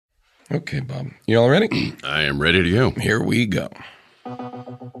Okay, Bob. You all ready? I am ready to go. Here we go.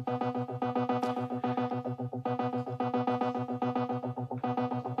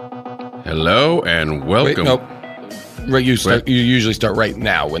 Hello and welcome. Wait, nope. Right, you usually start right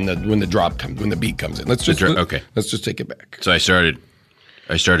now when the drop comes, when the beat comes in. Let's just take it back. So I started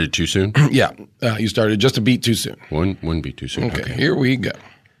too soon? Yeah, you started just a beat too soon. One beat too soon. Okay, here we go.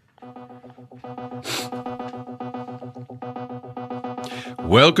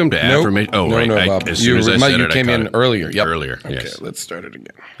 Welcome to Affirmation. Oh, right. Bob. As soon as I said you it, came in earlier. Yep. Earlier, Okay, yes. let's start it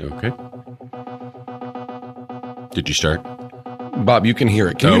again. Okay. Did you start? Bob, you can hear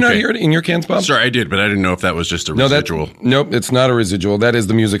it. Can you not hear it in your cans, Bob? Sorry, I did, but I didn't know if that was just a residual. Nope, it's not a residual. That is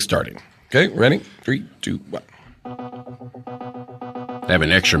the music starting. Okay, ready? 3, 2, 1. I have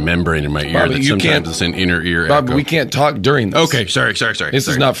an extra membrane in my ear Bob, that sometimes it's an inner ear Bob, echo. we can't talk during this. Okay, sorry. This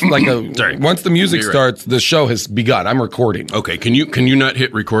is not like a... Sorry. Once the music starts, the show has begun. I'm recording. Okay, can you not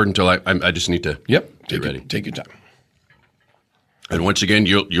hit record until I just need to get ready? Take your time. And once again,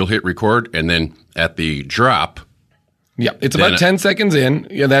 you'll hit record, and then at the drop... Yeah, it's about 10 seconds in.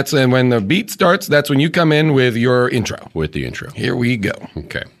 Yeah, that's when the beat starts. That's when you come in with your intro. With the intro. Here we go.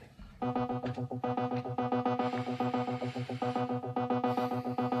 Okay.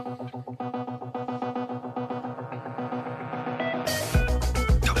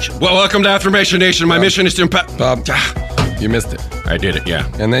 Well, welcome to Affirmation Nation. My mission is to impact... Bob, you missed it. I did it,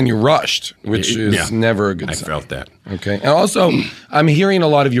 yeah. And then you rushed, which is never a good sign. I felt that. Okay. And also, I'm hearing a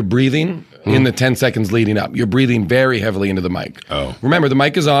lot of your breathing in the 10 seconds leading up. You're breathing very heavily into the mic. Oh. Remember, the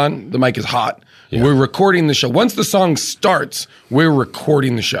mic is on. The mic is hot. Yeah. We're recording the show. Once the song starts, we're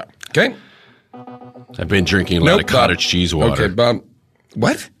recording the show. Okay? I've been drinking a lot of cottage cheese water. Okay, Bob.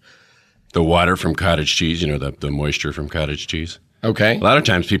 What? The water from cottage cheese, the moisture from cottage cheese. Okay. A lot of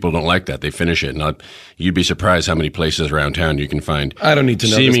times people don't like that. They finish it, and you'd be surprised how many places around town you can find I don't need to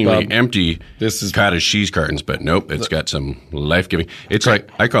know seemingly this, Bob. empty cottage cheese cartons, but nope, it's got some life-giving. It's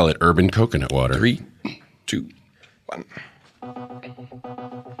like, I call it urban coconut water. 3, 2, 1.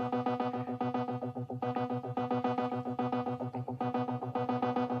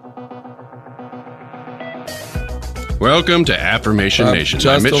 Welcome to Affirmation Nation.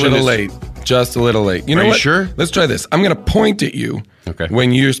 Just a little late. Just a little late. You know what? Are you sure? Let's try this. I'm going to point at you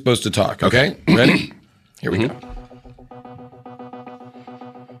when you're supposed to talk, okay? Ready? Here we go.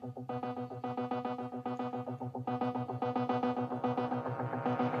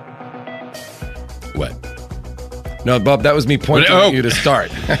 What? No, Bob, that was me pointing at you to start.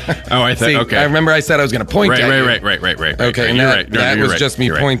 Oh, I thought, okay. I remember I said I was going to point at you. Right. Okay, and you're right. No, that you're was right. just me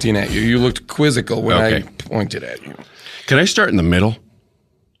You're pointing at you. You looked quizzical when I pointed at you. Can I start in the middle?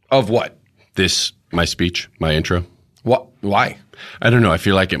 Of what? My speech, my intro. What? Why? I don't know. I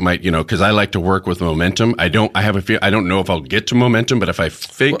feel like it might, because I like to work with momentum. I don't know if I'll get to momentum, but if I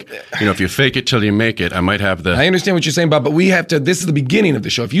fake, if you fake it till you make it, I might have the... I understand what you're saying, Bob, but we have to, this is the beginning of the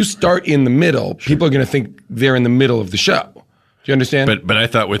show. If you start in the middle, people are going to think they're in the middle of the show. Do you understand? But I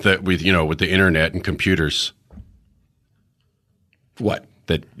thought with the internet and computers... What?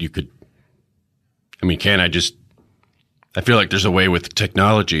 That you could... can I just... I feel like there's a way with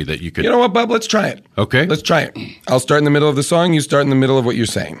technology that you could... You know what, Bob? Let's try it. Okay. Let's try it. I'll start in the middle of the song. You start in the middle of what you're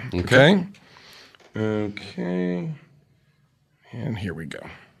saying. Okay? Okay. And here we go.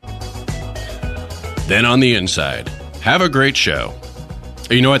 Then on the inside, have a great show.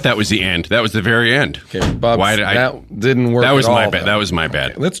 You know what? That was the end. That was the very end. Okay, Bob, that didn't work That was at my all, bad. though. That was my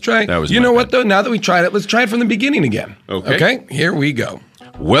bad. Okay, let's try. That was you my know bad. what, though? Now that we tried it, let's try it from the beginning again. Okay? Here we go.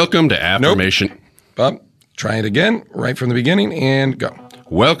 Welcome to Affirmation. Nope. Bob, try it again, right from the beginning, and go.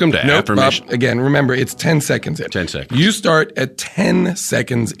 Welcome to Affirmation. Bob, again, remember, it's 10 seconds in. 10 seconds. You start at 10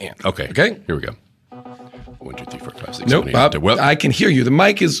 seconds in. Okay. Here we go. 1, 2, 3, 4, 5, 6, Nope, 7, 8, Bob, 9, 10. I can hear you. The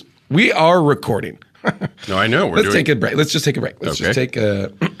mic is, we are recording. No, I know. Let's take a break. Let's just take a break. Let's just take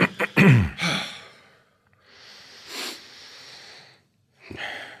a...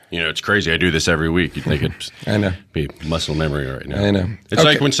 It's crazy. I do this every week. You'd think it'd I know. be muscle memory right now. I know. It's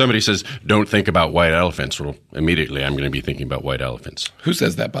like when somebody says, don't think about white elephants. Well, immediately I'm going to be thinking about white elephants. Who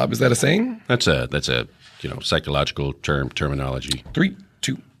says that, Bob? Is that a saying? That's a psychological terminology. 3,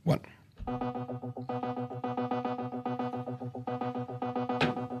 2, 1.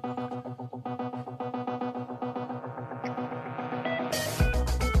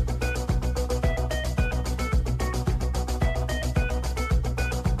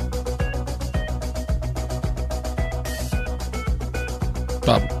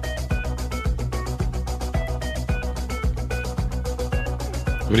 Bob.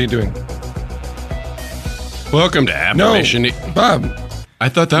 What are you doing? Welcome to Affirmation. No, Bob. I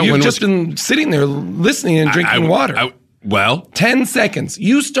thought that You've one just been sitting there listening and drinking water. Well, 10 seconds.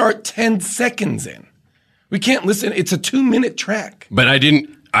 You start 10 seconds in. We can't listen. It's a 2-minute track. but I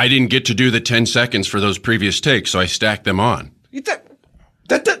didn't get to do the 10 seconds for those previous takes, so I stacked them on.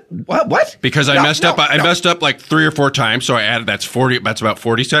 What? Because I messed up. I messed up like 3 or 4 times, so I added that's about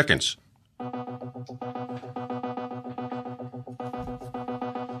 40 seconds.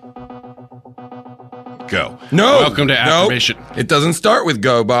 Go. No. Welcome to Affirmation. No, it doesn't start with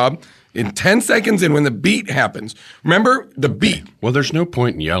go, Bob. In 10 seconds in when the beat happens. Remember the beat. Well, there's no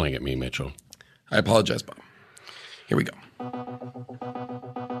point in yelling at me, Mitchell. I apologize, Bob. Here we go.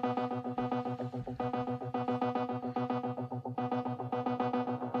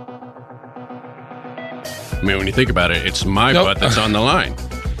 I mean, when you think about it, it's my butt that's on the line.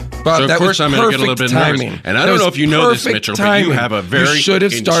 Bob, so of course I'm going to get a little bit nervous. And I don't know if you know this, Mitchell, but you have a very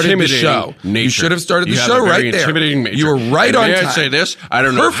intimidating nature. You should have started the You have show a very right there. intimidating nature. You were right on time. May I say this? I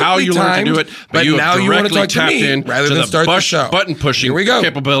don't know how you learned to do it, but you now have you want to directly talk to tapped me in rather to than the start the show. button-pushing Here we go.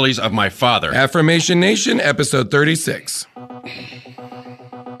 capabilities of my father. Affirmation Nation, episode 36.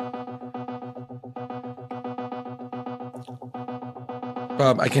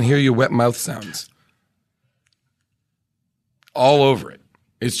 Bob, I can hear your wet mouth sounds. All over it.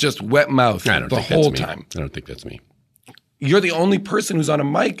 It's just wet mouth the whole time. I don't think that's me. You're the only person who's on a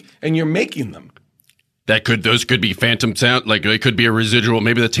mic, and you're making them. Those could be phantom sound, like it could be a residual.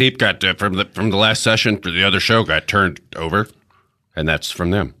 Maybe the tape got from the last session for the other show got turned over, and that's from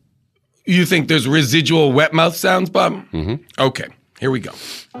them. You think there's residual wet mouth sounds, Bob? Mm-hmm. Okay, here we go.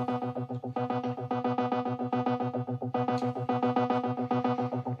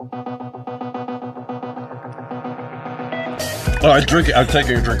 Oh, I'm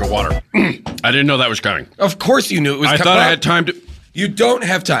taking a drink of water. I didn't know that was coming. Of course you knew it was coming. I thought I had time to... You don't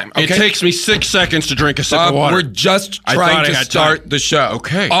have time, okay? It takes me 6 seconds to drink a sip of water. We're just trying to start the show.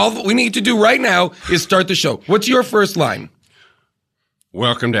 Okay. All we need to do right now is start the show. What's your first line?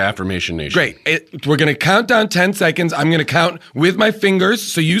 Welcome to Affirmation Nation. Great. We're going to count down 10 seconds. I'm going to count with my fingers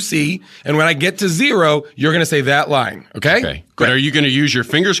so you see. And when I get to 0, you're going to say that line, okay? Okay. Great. But are you going to use your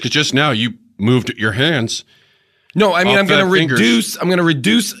fingers? Because just now you moved your hands. No, I mean, I'm going to reduce. I'm going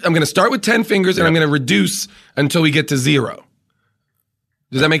to start with 10 fingers and I'm going to reduce until we get to 0.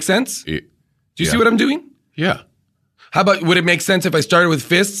 Does that make sense? Do you see what I'm doing? Yeah. How about, would it make sense if I started with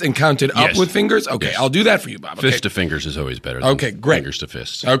fists and counted up with fingers? Okay, yes. I'll do that for you, Bob. Fist to fingers is always better than fingers to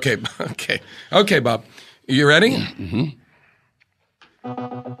fists. Okay, Bob. You ready? Mm-hmm.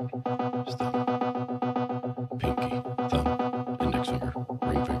 Pinky, thumb, index finger,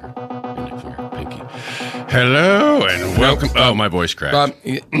 ring finger, index finger, pinky. Hello and welcome. Oh, my voice cracked. Bob,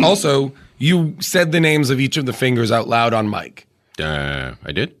 also, you said the names of each of the fingers out loud on mic. I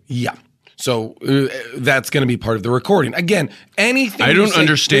did? Yeah. So that's going to be part of the recording. Again, anything. I don't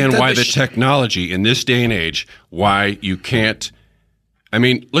understand why the technology in this day and age, why you can't. I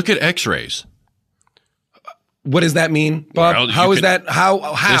mean, look at X-rays. What does that mean, Bob? Well, how is that?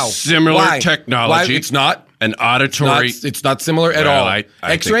 How? Similar technology. Why? It's not an auditory. It's not similar at all.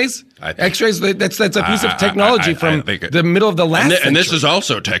 X-rays. X-rays. That's a piece of technology from the middle of the last century. And this is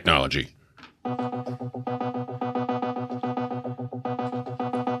also technology.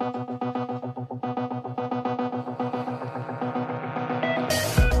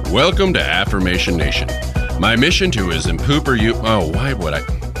 Welcome to Affirmation Nation. My mission to is impooper you. Oh, why would I?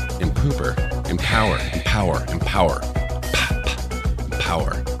 Impooper. Empower.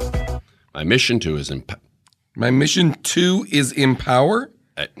 My mission to is My mission to is empower?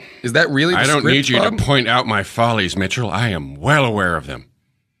 Is that really the I don't script, need you Bob? to point out my follies, Mitchell. I am well aware of them.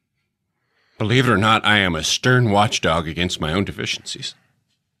 Believe it or not, I am a stern watchdog against my own deficiencies.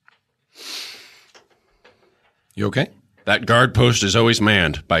 You okay? That guard post is always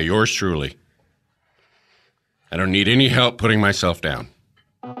manned by yours truly. I don't need any help putting myself down.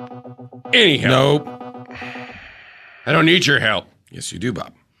 Any help. Nope. I don't need your help. Yes, you do,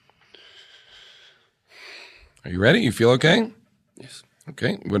 Bob. Are you ready? You feel okay? Yes.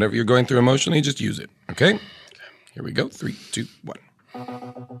 Okay. Whatever you're going through emotionally, just use it. Okay? Here we go. 3, 2, 1.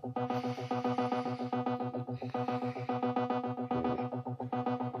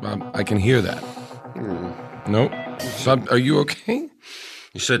 Bob, I can hear that. Nope. Bob, are you okay?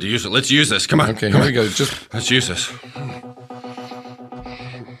 You said to use it. Let's use this. Come on. Okay, here we go. Let's use this.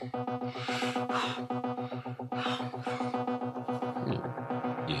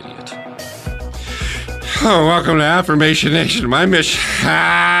 Idiot. Oh, welcome to Affirmation Nation. My mission.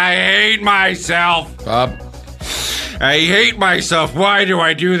 I hate myself. Bob. I hate myself. Why do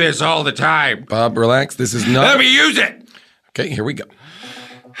I do this all the time? Bob, relax. This is not. Let me use it. Okay, here we go.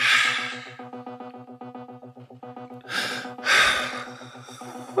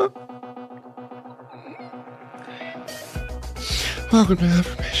 Welcome to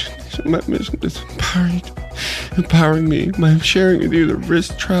Affirmation. My mission is empowering me. I'm sharing with you the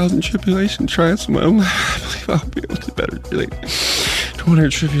risks, trials, and tribulations, triumphs of my own life. I believe I'll be able to better relate to whatever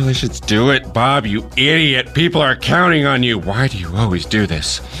tribulations. Do it, Bob, you idiot. People are counting on you. Why do you always do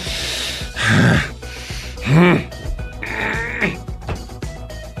this?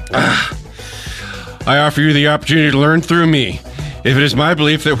 I offer you the opportunity to learn through me. If it is my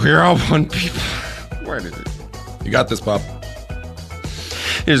belief that we're all one people. Where is it? You got this, Bob.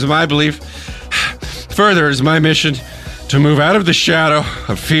 It is my belief. Further, it is my mission to move out of the shadow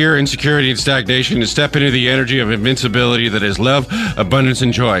of fear, insecurity, and stagnation and step into the energy of invincibility that is love, abundance,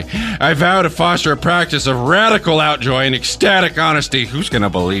 and joy. I vow to foster a practice of radical outjoy and ecstatic honesty. Who's going to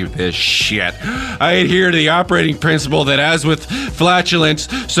believe this shit? I adhere to the operating principle that as with flatulence,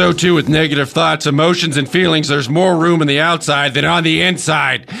 so too with negative thoughts, emotions, and feelings, there's more room on the outside than on the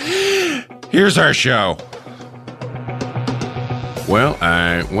inside. Here's our show. Well,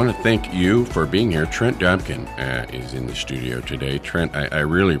 I want to thank you for being here. Trent Dobkin is in the studio today. Trent, I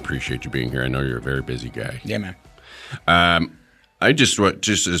really appreciate you being here. I know you're a very busy guy. Yeah, man. I just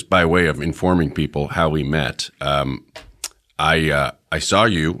as by way of informing people how we met, I saw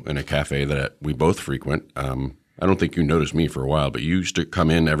you in a cafe that we both frequent. I don't think you noticed me for a while, but you used to come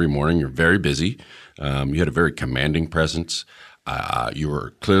in every morning. You're very busy. You had a very commanding presence. You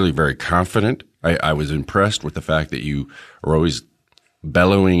were clearly very confident. I was impressed with the fact that you were always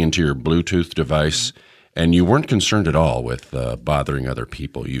bellowing into your Bluetooth device, and you weren't concerned at all with bothering other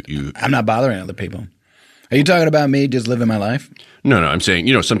people. I'm not bothering other people. Are you talking about me just living my life? No, I'm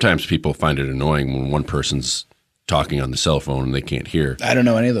saying, sometimes people find it annoying when one person's talking on the cell phone and they can't hear. I don't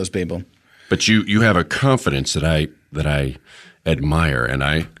know any of those people. But you have a confidence that I admire, and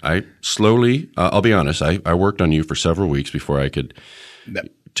I slowly, I'll be honest, I worked on you for several weeks before I could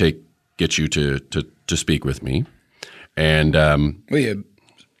get you to speak with me. And well, you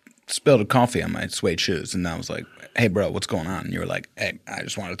spilled a coffee on my suede shoes, and I was like, "Hey, bro, what's going on?" And you were like, "Hey, I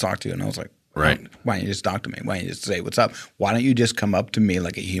just wanted to talk to you." And I was like, "Right? Why don't you just talk to me? Why don't you just say what's up? Why don't you just come up to me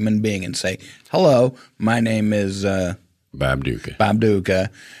like a human being and say, hello, my name is Bob Duca. Why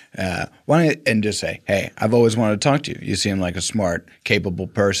don't you, and just say, hey, I've always wanted to talk to you. You seem like a smart, capable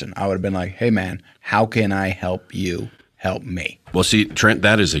person. I would have been like, hey, man, how can I help you help me? Well, see, Trent,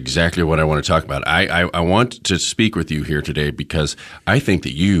 that is exactly what I want to talk about. I want to speak with you here today because I think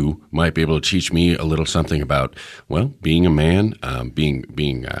that you might be able to teach me a little something about, well, being a man, being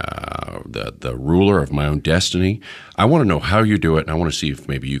the ruler of my own destiny. I want to know how you do it, and I want to see if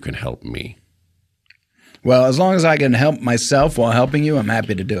maybe you can help me. Well, as long as I can help myself while helping you, I'm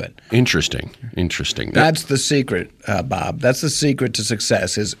happy to do it. Interesting. That's the secret, Bob. That's the secret to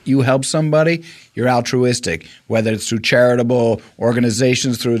success is you help somebody, you're altruistic, whether it's through charitable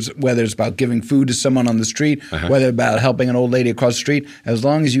organizations, whether it's about giving food to someone on the street, whether it's about helping an old lady across the street, as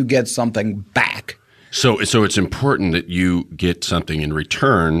long as you get something back. So it's important that you get something in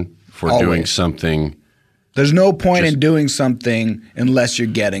return for doing something. There's no point in doing something unless you're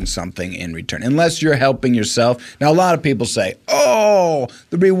getting something in return, unless you're helping yourself. Now, a lot of people say, oh,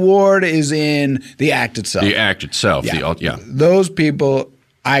 the reward is in the act itself. The act itself. Yeah. Those people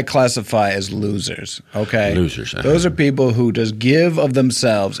I classify as losers, okay? Losers. Those are people who just give of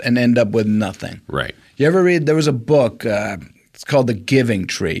themselves and end up with nothing. Right. You ever read – there was a book. It's called The Giving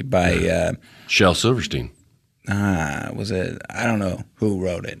Tree by Shel Silverstein. Was it? I don't know who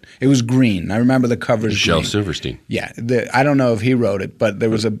wrote it. It was green. I remember the cover's Shel green. Silverstein. Yeah, I don't know if he wrote it, but there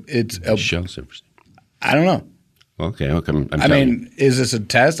was Shel Silverstein. I don't know. Okay. I mean, is this a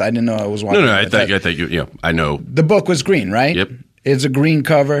test? I didn't know I was watching. No. I thought you. Yeah, I know. The book was green, right? Yep. It's a green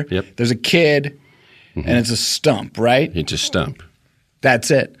cover. Yep. There's a kid, and it's a stump, right? It's a stump.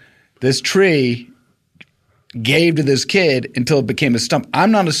 That's it. This tree gave to this kid until it became a stump.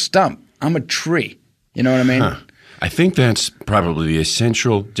 I'm not a stump. I'm a tree. You know what I mean? Huh. I think that's probably the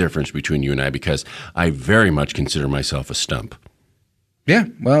essential difference between you and I because I very much consider myself a stump. Yeah.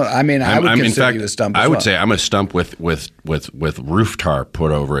 Well, I mean, I would consider you a stump as well. I would say I'm a stump with roof tarp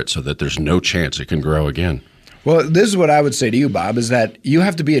put over it so that there's no chance it can grow again. Well, this is what I would say to you, Bob, is that you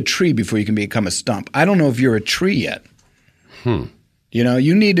have to be a tree before you can become a stump. I don't know if you're a tree yet. You know,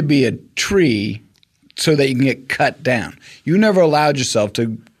 you need to be a tree so that you can get cut down. You never allowed yourself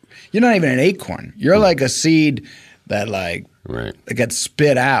to – you're not even an acorn. You're like a seed that like that gets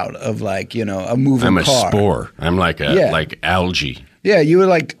spit out of like, you know, a moving car. I'm a spore. I'm like like algae. Yeah, you were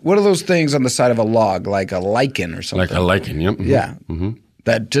like – what are those things on the side of a log, like a lichen or something? Like a lichen, yep. Yeah.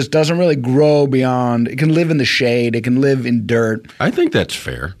 That just doesn't really grow beyond – it can live in the shade. It can live in dirt. I think that's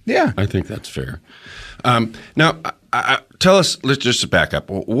fair. Yeah. I think that's fair. Now, tell us. Let's just back up.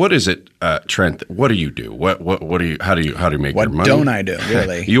 What is it, Trent? What do you do? What do you? How do you make your money? What don't I do?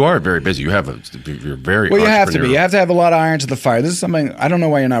 Really? You are very busy. You're very well. You have to be. You have to have a lot of irons in the fire. This is something I don't know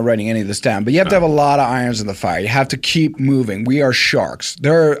why you're not writing any of this down, but you have to have a lot of irons in the fire. You have to keep moving. We are sharks.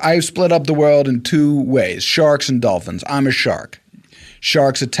 I split up the world in two ways: sharks and dolphins. I'm a shark.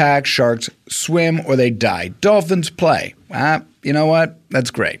 Sharks attack, sharks swim, or they die. Dolphins play. You know what? That's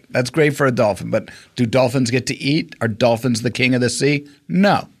great. That's great for a dolphin. But do dolphins get to eat? Are dolphins the king of the sea?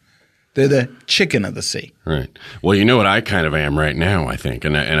 No. They're the chicken of the sea. Right. Well, you know what I kind of am right now, I think.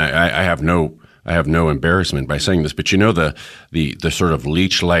 And I have no embarrassment by saying this, but you know the sort of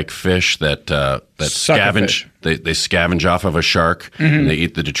leech-like fish that scavenge they scavenge off of a shark and they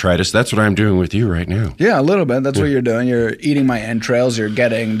eat the detritus. That's what I'm doing with you right now. Yeah, a little bit. That's what you're doing. You're eating my entrails. You're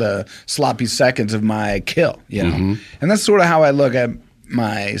getting the sloppy seconds of my kill. You know, and that's sort of how I look at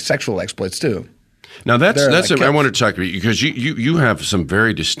my sexual exploits too. Now that's I wanted to talk about you because you have some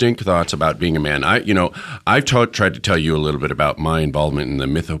very distinct thoughts about being a man. I've tried to tell you a little bit about my involvement in the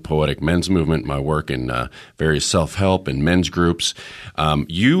mythopoetic men's movement, my work in various self-help and men's groups.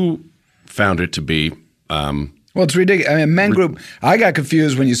 You found it to be well, it's ridiculous. I mean, men group. I got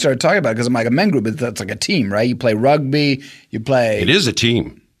confused when you started talking about it because I'm like a men group. That's like a team, right? You play rugby. You play. It is a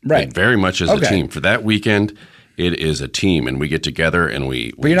team, right? It very much is a team for that weekend. It is a team, and we get together and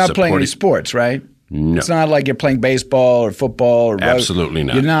we. But you're not playing any sports, right? No. It's not like you're playing baseball or football or absolutely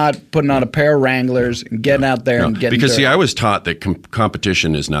not. You're not putting on a pair of Wranglers and getting out there and getting because dirty. See, I was taught that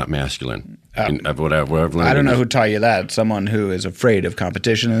competition is not masculine. What I've learned I don't know who taught you that. Someone who is afraid of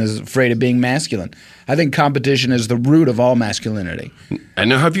competition and is afraid of being masculine. I think competition is the root of all masculinity. And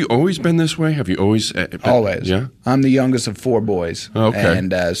now, have you always been this way? Have you always? Always. Yeah. I'm the youngest of 4 boys. Okay.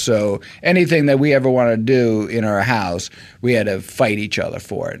 And so anything that we ever wanted to do in our house, we had to fight each other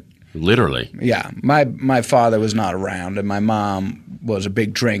for it. Literally. Yeah. My father was not around, and my mom was a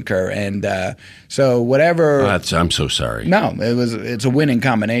big drinker, and so whatever. I'm so sorry. No, it's a winning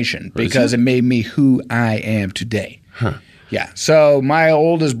combination because it made me who I am today. Huh. Yeah. So my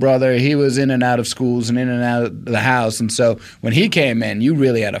oldest brother, he was in and out of schools and in and out of the house. And so when he came in, you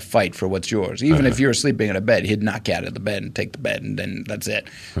really had to fight for what's yours. Even if you were sleeping in a bed, he'd knock you out of the bed and take the bed, and then that's it.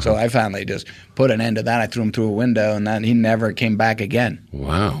 So I finally just put an end to that. I threw him through a window, and then he never came back again.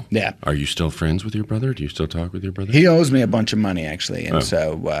 Wow. Yeah. Are you still friends with your brother? Do you still talk with your brother? He owes me a bunch of money, actually. And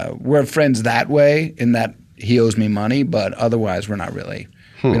so we're friends that way in that he owes me money, but otherwise we're not really –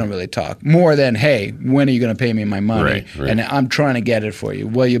 we don't really talk. More than, hey, when are you going to pay me my money? Right. And I'm trying to get it for you.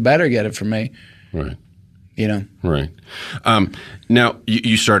 Well, you better get it for me. Right. You know? Right. Now,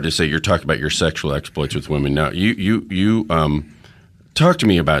 you started to say you're talking about your sexual exploits with women. Now, you talk to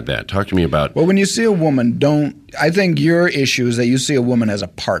me about that. Talk to me about – Well, when you see a woman, I think your issue is that you see a woman as a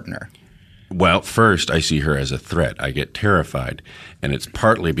partner. Well, first, I see her as a threat. I get terrified, and it's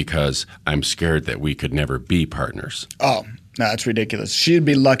partly because I'm scared that we could never be partners. Oh, no, that's ridiculous. She'd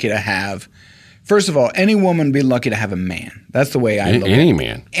be lucky to have – first of all, any woman would be lucky to have a man. That's the way I look at it. Any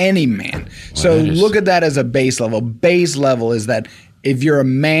man. Any man. So look at that as a base level. Base level is that if you're a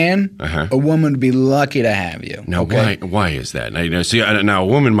man, a woman would be lucky to have you. Now, why is that? Now, a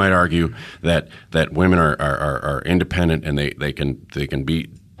woman might argue that women are independent and they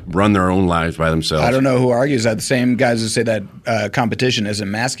can run their own lives by themselves. I don't know who argues that. The same guys who say that competition isn't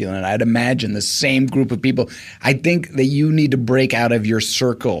masculine. I'd imagine the same group of people. I think that you need to break out of your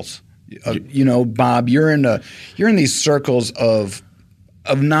circles. Bob, you're in these circles of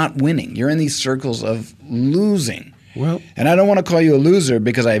not winning. You're in these circles of losing. Well, and I don't want to call you a loser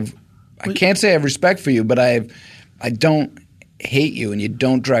because I can't say I have respect for you, but I don't hate you and you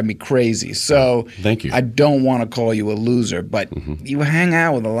don't drive me crazy. So thank you. I don't want to call you a loser, but you hang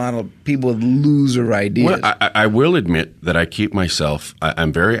out with a lot of people with loser ideas. Well, I will admit that I keep myself –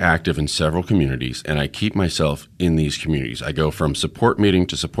 I'm very active in several communities, and I keep myself in these communities. I go from support meeting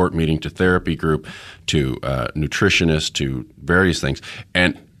to therapy group to nutritionist to various things.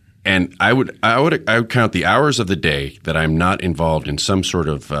 And I would count the hours of the day that I'm not involved in some sort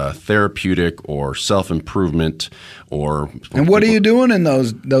of therapeutic or self-improvement or. And what are you doing in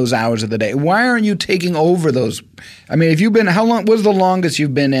those hours of the day? Why aren't you taking over those? I mean, how long? What's the longest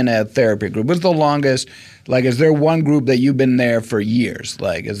you've been in a therapy group? What's the longest? Like, is there one group that you've been there for years?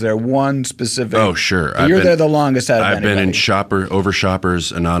 Like, is there one specific? Oh, sure. You're there the longest out of anybody. I've been in Over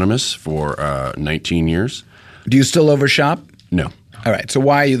Shoppers Anonymous for 19 years. Do you still overshop? No. All right. So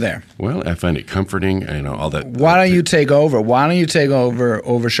why are you there? Well, I find it comforting, all that. Why don't you take over? Why don't you take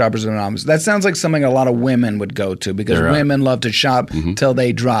over Shoppers Anonymous? That sounds like something a lot of women would go to because women love to shop till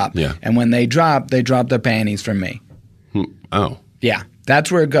they drop. Yeah. And when they drop their panties from me. Oh. Yeah.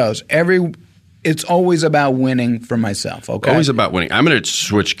 That's where it goes. it's always about winning for myself, okay? Always about winning. I'm going to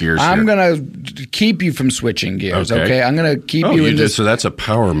switch gears I'm here. going to keep you from switching gears, okay? I'm going to keep you in this. So that's a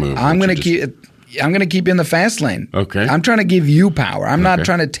power move. I'm going to keep you in the fast lane. Okay. I'm trying to give you power. I'm not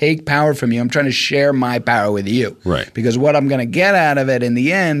trying to take power from you. I'm trying to share my power with you. Right. Because what I'm going to get out of it in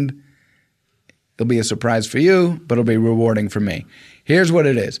the end, it'll be a surprise for you, but it'll be rewarding for me. Here's what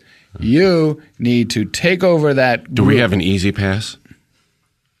it is. You need to take over that group. Do we have an easy pass?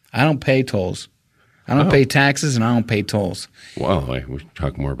 I don't pay tolls. I don't pay taxes, and I don't pay tolls. Well, we'll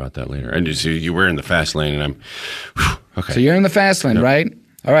talk more about that later. And so you were in the fast lane, and okay. So you're in the fast lane, right?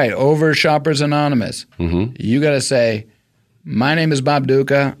 All right, over Shoppers Anonymous. Mm-hmm. You got to say, my name is Bob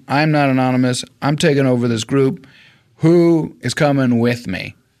Duca. I'm not anonymous. I'm taking over this group. Who is coming with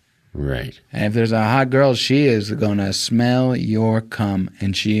me? Right. And if there's a hot girl, she is going to smell your cum,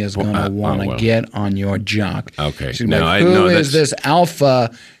 and she is going to want to get on your jock. Okay. She's like, who is this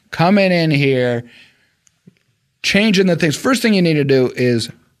alpha coming in here, changing the things? First thing you need to do is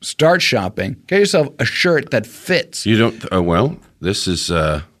start shopping. Get yourself a shirt that fits. You don't. Well, this is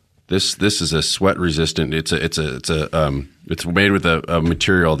this is a sweat resistant. It's made with a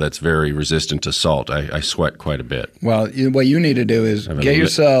material that's very resistant to salt. I sweat quite a bit. Well, what you need to do is get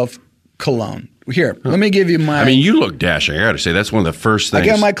yourself cologne. Here, let me give you my. I mean, you look dashing. I got to say, that's one of the first things. I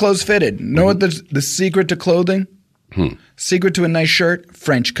got my clothes fitted. Know what the secret to clothing? Secret to a nice shirt?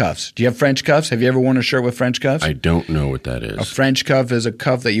 French cuffs. Do you have French cuffs? Have you ever worn a shirt with French cuffs? I don't know what that is. A French cuff is a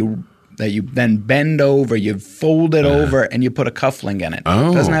cuff that you then bend over, you fold it over, and you put a cufflink in it.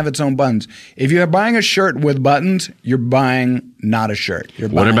 Oh. It doesn't have its own buttons. If you're buying a shirt with buttons, you're buying not a shirt.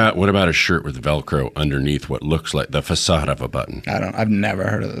 What about a shirt with Velcro underneath what looks like the facade of a button? I've never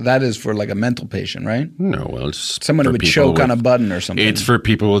heard of that. That is for like a mental patient, right? No, well, it's someone who would choke on a button or something. It's for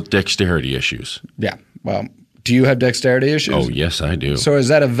people with dexterity issues. Yeah. Well, do you have dexterity issues? Oh, yes, I do. So is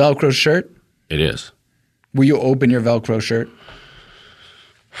that a Velcro shirt? It is. Will you open your Velcro shirt?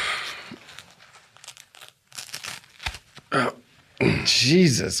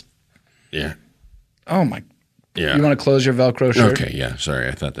 Jesus. Yeah. Oh, my. Yeah. You want to close your Velcro shirt? Okay, yeah. Sorry,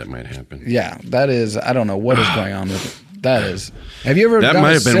 I thought that might happen. Yeah, that is, I don't know what is going on with it. That is. Have you ever done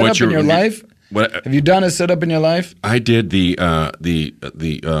a sit-up in your life? Have you done a sit-up in your life? I did the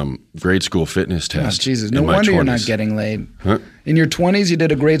grade school fitness test. Oh, Jesus. No wonder you're not getting laid. Huh? In your 20s, you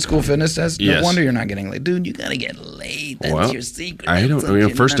did a grade school fitness test? Yes. No wonder you're not getting laid. Dude, you got to get laid. That's your secret. I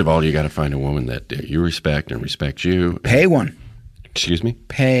don't. First of all, you got to find a woman that you respect and respects you. Pay one. Excuse me?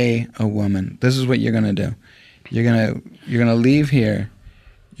 Pay a woman. This is what you're going to do. You're gonna leave here.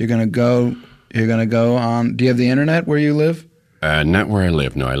 You're gonna go on. Do you have the internet where you live? Not where I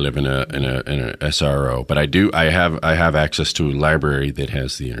live. No, I live in a SRO. But I have access to a library that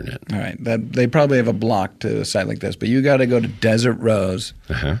has the internet. All right. They probably have a block to a site like this. But you got to go to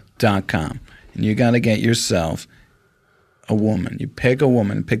desertrose.com and you got to get yourself a woman. You pick a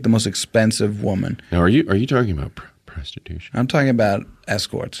woman. Pick the most expensive woman. Now, are you talking about prostitution? I'm talking about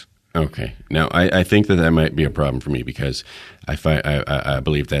escorts. Okay. Now, I think that might be a problem for me because I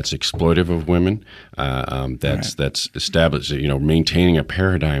believe that's exploitive of women. That's established, maintaining a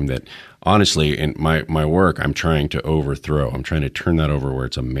paradigm that, honestly, in my work, I'm trying to overthrow. I'm trying to turn that over where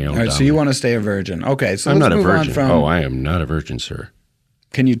it's a male dominant. So you want to stay a virgin. Okay, so I'm let's not move a virgin. on from... Oh, I am not a virgin, sir.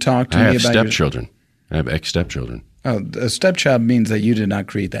 Can you talk to me about I have stepchildren. I have ex-stepchildren. Oh, a stepchild means that you did not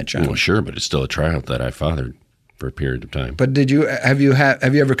create that child. Well, sure, but it's still a child that I fathered for a period of time. But have you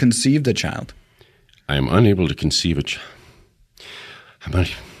ever conceived a child? I am unable to conceive a child.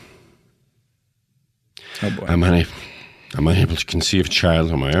 Oh boy. I'm unable to conceive a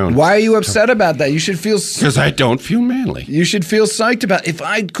child on my own. Why are you upset about that? You should feel... Because I don't feel manly. You should feel psyched about it. If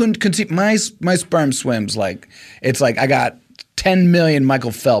I couldn't conceive... My sperm swims like... It's like I got 10 million Michael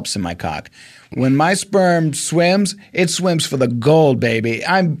Phelps in my cock. When my sperm swims, it swims for the gold, baby.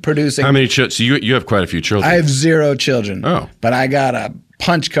 I'm producing... How many children? So you have quite a few children. I have 0 children. Oh. But I got a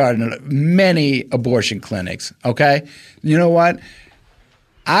punch card in many abortion clinics, okay? You know what?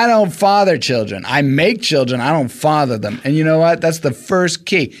 I don't father children. I make children. I don't father them. And you know what? That's the first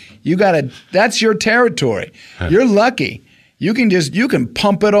key. That's your territory. You're lucky. You can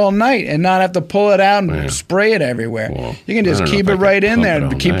pump it all night and not have to pull it out and spray it everywhere. Well, you can just keep it right in there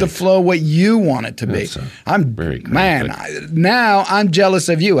and keep the flow what you want it to be. Now I'm jealous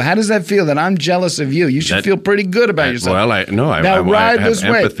of you. How does that feel that I'm jealous of you? You should feel pretty good about yourself. Well, I have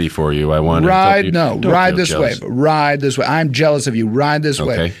empathy for you. I want to ride this wave. Ride this way. I'm jealous of you. Ride this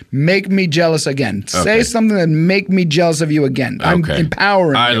wave. Make me jealous again. Say something that make me jealous of you again. I'm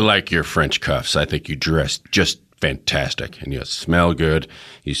empowering you. I like your French cuffs. I think you dress just fantastic, and you smell good.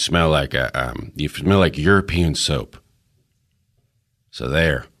 You smell like European soap. So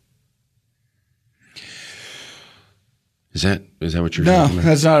there. Is that what you're No, talking about?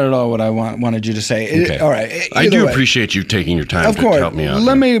 that's not at all what I wanted you to say. Okay. All right. I do appreciate you taking your time to help me out.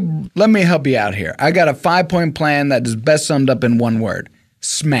 Let me help you out here. I got a 5-point plan that is best summed up in one word.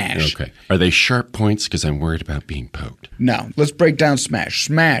 Smash. Okay. Are they sharp points? Because I'm worried about being poked. No. Let's break down smash.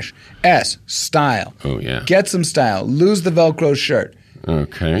 Smash. S. Style. Oh, yeah. Get some style. Lose the Velcro shirt.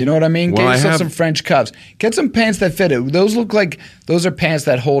 Okay. You know what I mean? Well, Get yourself some French cuffs. Get some pants that fit it. Those look like those are pants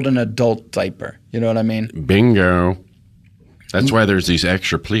that hold an adult diaper. You know what I mean? Bingo. That's why there's these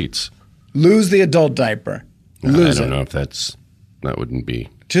extra pleats. Lose the adult diaper. Lose I don't know if that wouldn't be.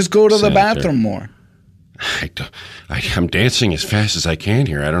 Just go to the sanitary. bathroom more. I'm dancing as fast as I can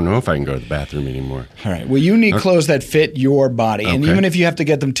here. I don't know if I can go to the bathroom anymore. All right. Well, you need clothes that fit your body. And even if you have to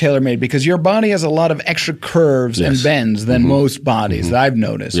get them tailor-made, because your body has a lot of extra curves and bends than most bodies that I've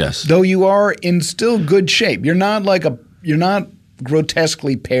noticed. Yes. Though you are in still good shape. You're not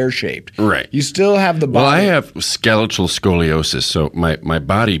grotesquely pear-shaped. Right. You still have the body. Well, I have skeletal scoliosis, so my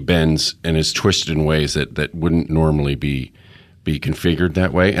body bends and is twisted in ways that wouldn't normally be configured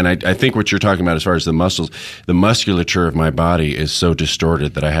that way. And I think what you're talking about as far as the muscles, the musculature of my body is so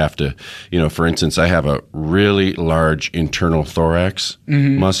distorted that I have to, for instance, I have a really large internal thorax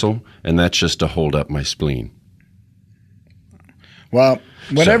muscle, and that's just to hold up my spleen. Well,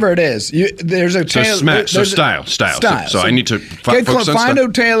 whatever it is, there's a tailor. Style. So I need to focus on find stuff.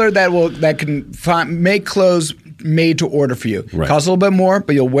 a tailor that can make clothes made to order for you. Right. Costs a little bit more,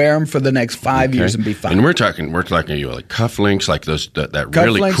 but you'll wear them for the next 5 years and be fine. And we're talking like cufflinks, like those that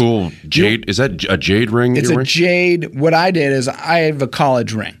really cool jade. Is that a jade ring? It's a jade. What I did is I have a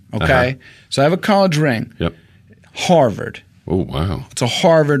college ring. Okay, so I have a college ring. Yep. Harvard. Oh, wow. It's a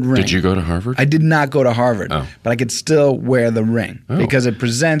Harvard ring. Did you go to Harvard? I did not go to Harvard, but I could still wear the ring because it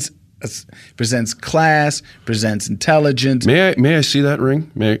presents class, presents intelligence. May I see that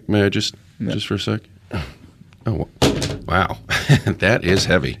ring? May I just for a sec? Oh, wow. That is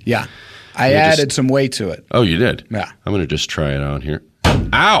heavy. Yeah. I added some weight to it. Oh, you did? Yeah. I'm going to just try it on here.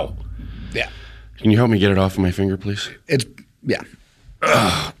 Ow! Yeah. Can you help me get it off of my finger, please? Yeah.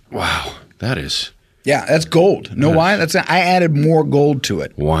 Oh, wow. That is... Yeah, that's gold. Know why? I added more gold to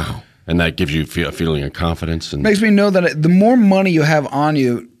it. Wow. And that gives you a feeling of confidence? And makes me know that the more money you have on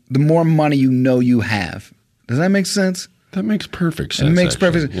you, the more money you know you have. Does that make sense? That makes perfect sense. It makes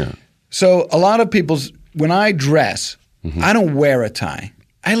perfect sense. Yeah. So a lot of people's, when I dress, I don't wear a tie.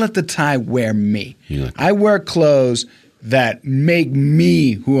 I let the tie wear me. I wear clothes that make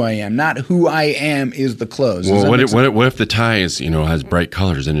me who I am, not who I am is the clothes. Well, what if the tie is has bright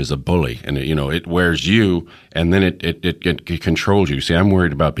colors and is a bully and it wears you and then it controls you? See, I'm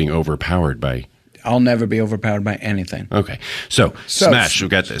worried about being overpowered by. I'll never be overpowered by anything. Okay, so Smash. We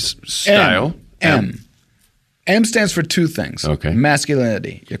got this style. M stands for two things. Okay,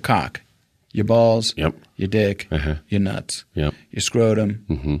 masculinity, your cock, your balls, yep, your dick, your nuts, yep, your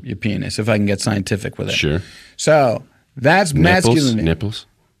scrotum, your penis. If I can get scientific with it, sure. So. That's masculinity. Nipples?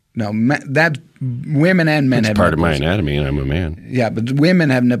 No, that's women and men have nipples. It's part of my anatomy, and I'm a man. Yeah, but women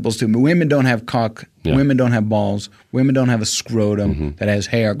have nipples too. But women don't have cock. Yeah. Women don't have balls. Women don't have a scrotum that has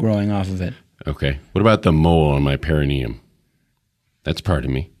hair growing off of it. Okay. What about the mole on my perineum? That's part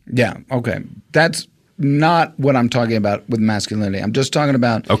of me. Yeah, okay. That's not what I'm talking about with masculinity. I'm just talking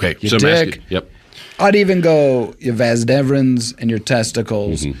about your dick. Yep. I'd even go your vas deferens and your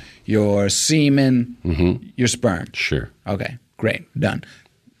testicles, your semen, your sperm. Sure. Okay, great, done.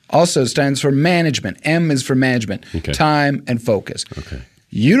 Also stands for management. M is for management, time and focus. Okay.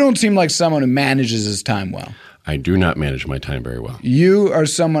 You don't seem like someone who manages his time well. I do not manage my time very well. You are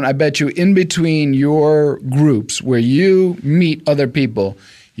someone, I bet you, in between your groups where you meet other people,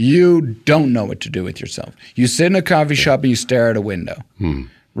 you don't know what to do with yourself. You sit in a coffee shop and you stare at a window,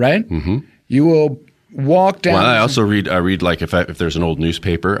 right? You will walk down. Well, I also read. I read like if there's an old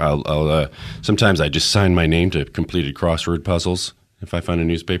newspaper, I'll sometimes I just sign my name to completed crossword puzzles if I find a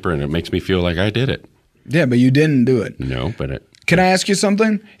newspaper, and it makes me feel like I did it. Yeah, but you didn't do it. No, but Can I ask you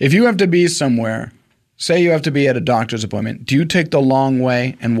something? If you have to be somewhere, say you have to be at a doctor's appointment, do you take the long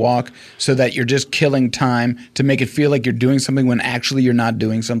way and walk so that you're just killing time to make it feel like you're doing something when actually you're not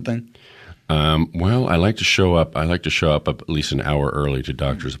doing something? Well, I like to show up. I like to show up at least an hour early to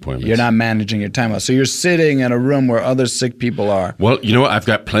doctor's appointments. You're not managing your time well. So you're sitting in a room where other sick people are. Well, you know what? I've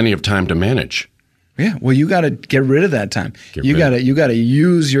got plenty of time to manage. Yeah. Well, you got to get rid of that time. You got to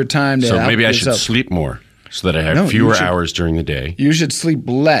use your time to. So help maybe I yourself. should sleep more so that I have fewer hours during the day. You should sleep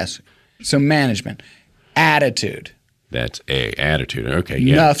less. So management, attitude. That's a attitude. Okay.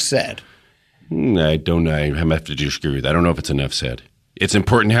 Yeah. Enough said. I don't know. I have to disagree with that. I don't know if it's enough said. It's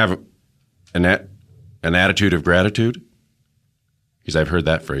important to have an attitude of gratitude? Because I've heard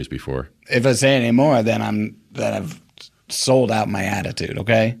that phrase before. If I say any more, then I've sold out my attitude,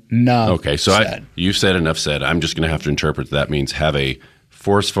 okay? No. Okay, so you said enough said. I'm just going to have to interpret that means have a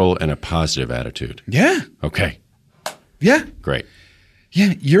forceful and a positive attitude. Yeah. Okay. Yeah. Great.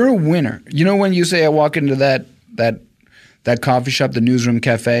 Yeah, you're a winner. You know when you say I walk into that coffee shop, the Newsroom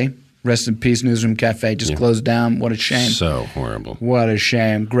Cafe, rest in peace, Newsroom Cafe, just closed down. What a shame. So horrible. What a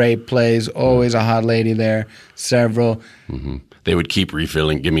shame. Great place. Always a hot lady there. Several. Mm-hmm. They would keep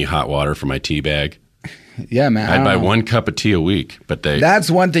refilling, give me hot water for my tea bag. Yeah, man. I'd buy 1 cup of tea a week, but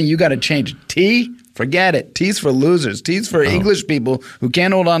That's one thing you got to change. Tea, forget it. Tea's for losers. Tea's for English people who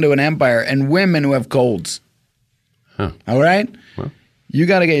can't hold on to an empire and women who have colds. Huh. All right? Well, you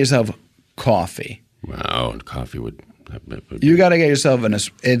got to get yourself coffee. Wow, coffee would you got to get yourself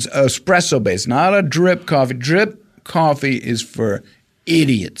it's espresso based, not a drip coffee. Drip coffee is for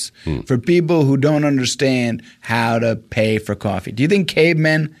idiots, for people who don't understand how to pay for coffee. Do you think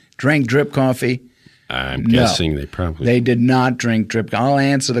cavemen drank drip coffee? I'm guessing They did not drink drip. I'll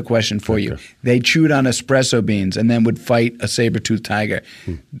answer the question for you. They chewed on espresso beans and then would fight a saber-toothed tiger.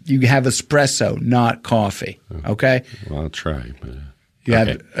 You have espresso, not coffee. Okay? Well, I'll try. But, you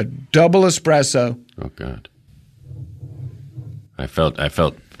have a double espresso. Oh God! I felt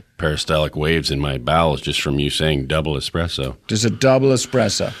peristaltic waves in my bowels just from you saying double espresso. Just a double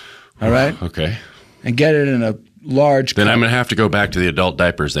espresso. All right? Okay. And get it in a large Then cup. I'm going to have to go back to the adult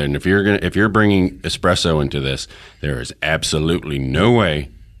diapers then. If you're bringing espresso into this, there is absolutely no way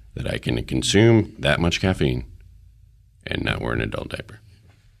that I can consume that much caffeine and not wear an adult diaper.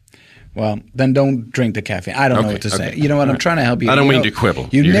 Well, then don't drink the caffeine. I don't know what to say. You know what? I'm trying to help you. I don't mean to quibble.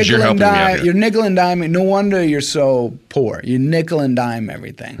 You're helping and me out here. You're nickel and diming. No wonder you're so poor. You nickel and dime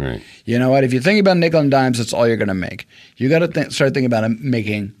everything. Right. You know what? If you think about nickel and dimes, that's all you're going to make. You got to start thinking about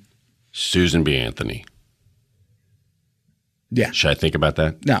making Susan B. Anthony. Yeah. Should I think about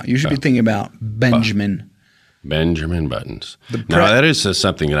that? No, you should be thinking about Benjamin. Benjamin Buttons. Now, that is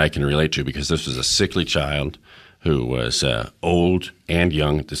something that I can relate to because this was a sickly child who was old and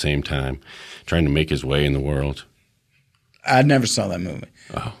young at the same time, trying to make his way in the world. I never saw that movie.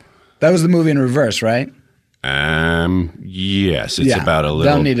 Oh. That was the movie in reverse, right? Yes. It's about a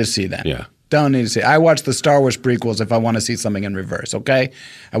little... Don't need to see that. Yeah. Don't need to see. I watch the Star Wars prequels if I want to see something in reverse, okay?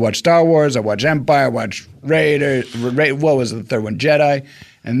 I watch Star Wars, I watch Empire, I watch Raiders, what was the third one? Jedi.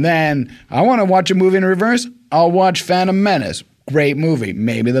 And then I want to watch a movie in reverse, I'll watch Phantom Menace. Great movie,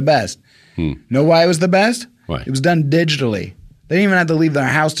 maybe the best. Know why it was the best? Why? It was done digitally. They didn't even have to leave their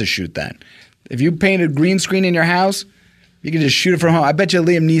house to shoot that. If you painted green screen in your house, you could just shoot it from home. I bet you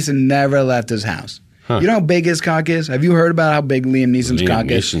Liam Neeson never left his house. Huh. You know how big his cock is? Have you heard about how big Liam Neeson's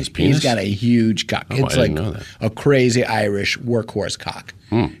cock is? Liam Neeson's penis? He's got a huge cock. Oh, It's I like didn't know that. a crazy Irish workhorse cock.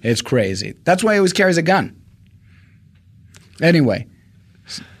 It's crazy. That's why he always carries a gun. Anyway,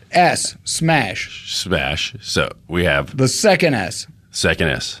 S.M.A.S.H. Smash. So we have... The second S. Second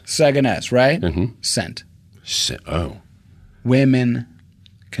S. Second S, right? Mm-hmm. Scent. Oh. Women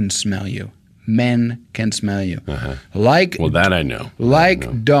can smell you. Men can smell you. Uh-huh. Well, that I know.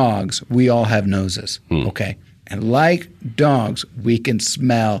 Dogs, we all have noses, okay? And like dogs, we can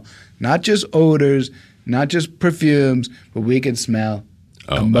smell not just odors, not just perfumes, but we can smell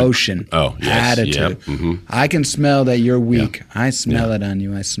emotion, yes, attitude. Yep, mm-hmm. I can smell that you're weak. Yeah. I smell it on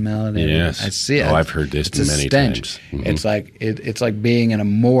you. I smell it. Yes. I see it. Oh, I've heard this many times. Mm-hmm. It's like being in a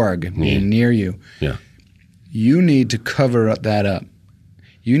morgue, being near you. Yeah. You need to cover that up.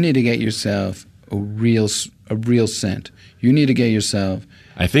 You need to get yourself a real scent. You need to get yourself...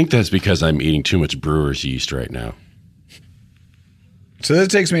 I think that's because I'm eating too much brewer's yeast right now. So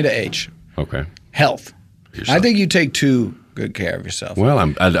that takes me to H. Okay. Health. Yourself. I think you take too good care of yourself.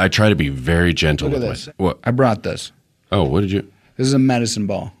 Well, I try to be very gentle with myself. What? I brought this. Oh, what did you... This is a medicine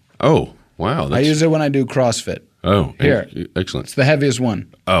ball. Oh, wow. I use it when I do CrossFit. Oh, here. Excellent. It's the heaviest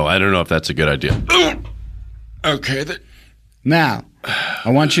one. Oh, I don't know if that's a good idea. Okay. Now,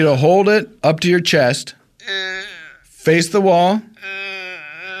 I want you to hold it up to your chest, face the wall.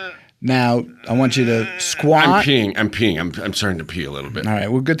 Now, I want you to squat. I'm peeing. I'm starting to pee a little bit. All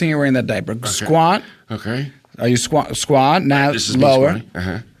right. Well, good thing you're wearing that diaper. Okay. Squat. Okay. Are you squat? Now, this is lower.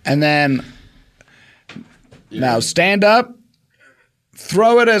 Uh-huh. And then, now stand up.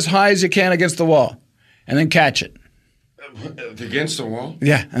 Throw it as high as you can against the wall. And then catch it. Against the wall?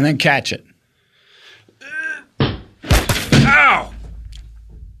 Yeah, and then catch it. Ow!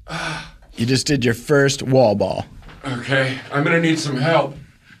 You just did your first wall ball. Okay, I'm going to need some help.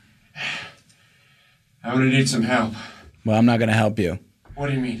 I'm going to need some help. Well, I'm not going to help you. What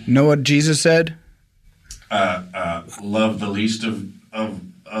do you mean? Know what Jesus said? Love the least of the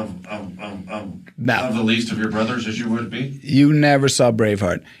least of your brothers as you would be. You never saw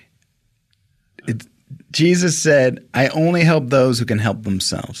Braveheart. Jesus said, I only help those who can help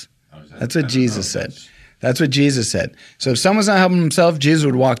themselves. That's what Jesus said. That's what Jesus said. So if someone's not helping himself, Jesus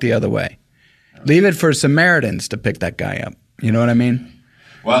would walk the other way. Leave it for Samaritans to pick that guy up. You know what I mean?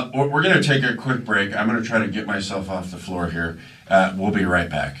 Well, we're going to take a quick break. I'm going to try to get myself off the floor here. We'll be right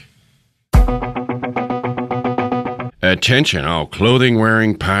back. Attention, all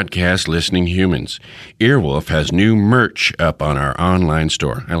clothing-wearing, podcast-listening humans. Earwolf has new merch up on our online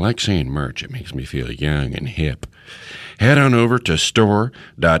store. I like saying merch. It makes me feel young and hip. Head on over to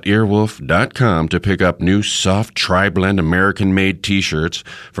store.earwolf.com to pick up new soft tri-blend American-made t-shirts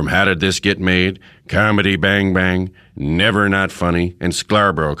from How Did This Get Made, Comedy Bang Bang, Never Not Funny, and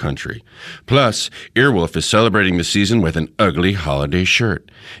Scarborough Country. Plus, Earwolf is celebrating the season with an ugly holiday shirt.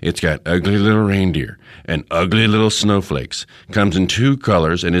 It's got ugly little reindeer and ugly little snowflakes. Comes in 2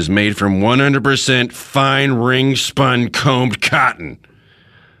 colors and is made from 100% fine ring-spun combed cotton.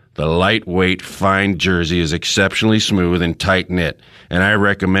 The lightweight, fine jersey is exceptionally smooth and tight-knit, and I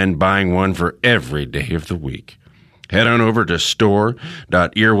recommend buying one for every day of the week. Head on over to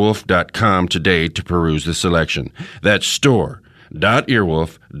store.earwolf.com today to peruse the selection. That's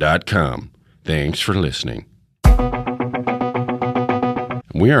store.earwolf.com. Thanks for listening.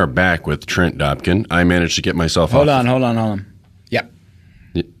 We are back with Trent Dobkin. I managed to get myself Hold off. on. Yep.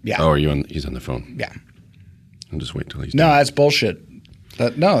 Yeah. Oh, are you on? He's on the phone. Yeah. I'll just wait till he's No, done. that's bullshit.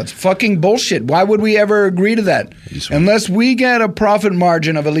 No, it's fucking bullshit. Why would we ever agree to that? Unless we get a profit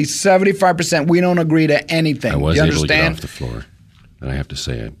margin of at least 75%, we don't agree to anything. I was you able understand? to get off the floor. And I have to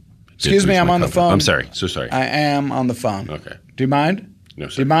say, I did Excuse me, lose I'm my on the confidence. phone. I'm sorry. So sorry. I am on the phone. Okay. Do you mind? No,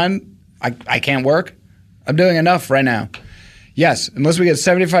 sir. Do you mind? I can't work. I'm doing enough right now. Yes, unless we get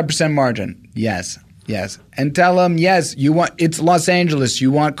 75% margin. Yes. And tell them, yes, it's Los Angeles.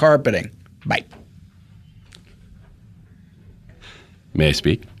 You want carpeting. Bye. May I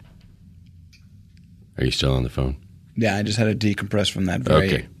speak? Are you still on the phone? Yeah, I just had to decompress from that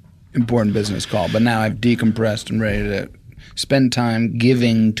very important business call. But now I've decompressed and ready to spend time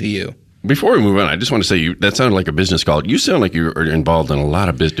giving to you. Before we move on, I just want to say that sounded like a business call. You sound like you're involved in a lot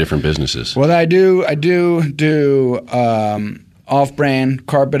of different businesses. Well, I do off-brand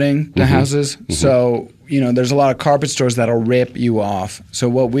carpeting to houses. Mm-hmm. So, there's a lot of carpet stores that'll rip you off. So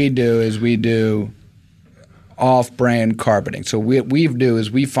what we do is we do off-brand carpeting. So what we do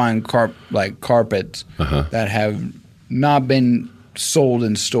is we find carpets that have not been sold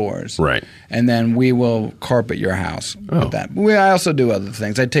in stores. Right. And then we will carpet your house with that. I also do other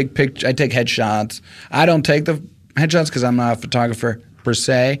things. I take headshots. I don't take the headshots because I'm not a photographer per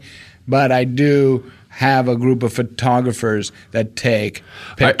se, but I do have a group of photographers that take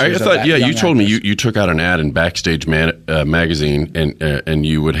pictures. I thought, you told me you took out an ad in Backstage magazine, and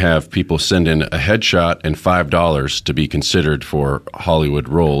you would have people send in a headshot and $5 to be considered for Hollywood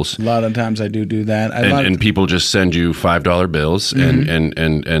roles. A lot of times I do that. And people just send you $5 bills,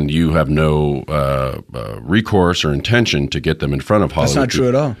 and you have no recourse or intention to get them in front of Hollywood. That's not true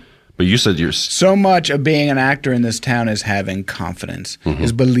at all. But you said so much of being an actor in this town is having confidence,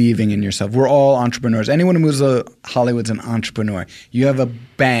 is believing in yourself. We're all entrepreneurs. Anyone who moves to Hollywood's an entrepreneur. You have a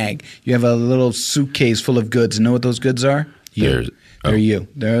bag. You have a little suitcase full of goods. You know what those goods are? They're you.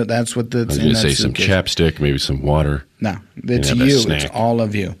 That's what that's in that suitcase. Some chapstick, maybe some water. No, it's you. It's all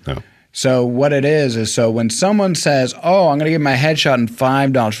of you. Oh. So what it is so when someone says, "Oh, I'm going to give my headshot and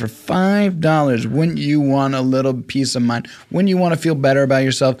 $5 for $5," wouldn't you want a little peace of mind? Wouldn't you want to feel better about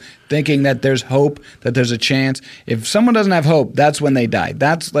yourself, thinking that there's hope, that there's a chance? If someone doesn't have hope, that's when they die.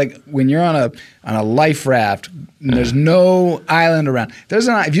 That's like when you're on a life raft and there's no island around.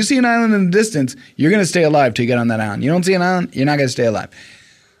 If you see an island in the distance, you're going to stay alive till you get on that island. You don't see an island, you're not going to stay alive.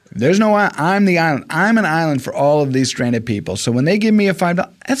 There's no island. I'm the island. I'm an island for all of these stranded people. So when they give me a $5,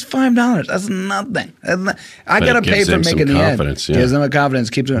 that's $5. That's nothing. I got to pay for making the end. Yeah. Gives them a confidence.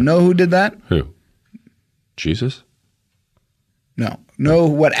 Keeps them. Know who did that? Who? Jesus? No. Know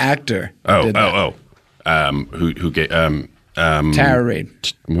what actor did that? Who gave Tara Reid.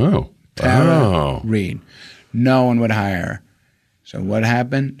 Whoa. Tara Reid. No one would hire her. So what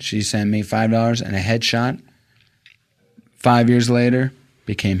happened? She sent me $5 and a headshot. 5 years later,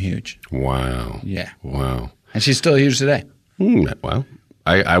 became huge. Wow. Yeah. Wow. And she's still huge today. Well,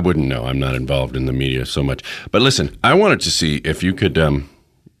 I wouldn't know. I'm not involved in the media so much. But listen, I wanted to see if you could... know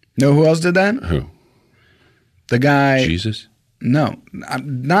who else did that? Who? The guy... Jesus? No. Not the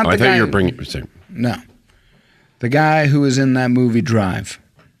guy... I thought you were bringing... No. The guy who was in that movie Drive.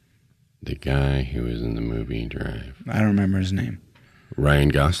 The guy who was in the movie Drive. I don't remember his name. Ryan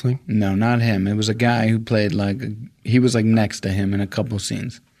Gosling? No, not him. It was a guy who played he was next to him in a couple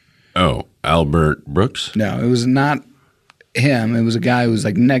scenes. Oh, Albert Brooks? No, it was not. him. It was a guy who was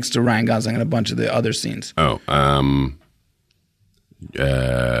like next to Ryan Gosling in a bunch of the other scenes. Oh,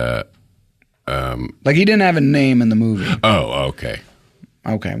 like he didn't have a name in the movie. Oh, okay.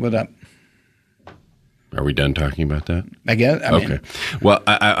 Okay, what up? Are we done talking about that? I guess. I mean, okay. Well,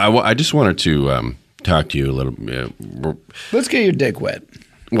 I just wanted to talk to you a little. Let's get your dick wet.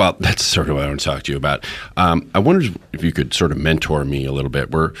 Well, that's sort of what I want to talk to you about. I wondered if you could sort of mentor me a little bit.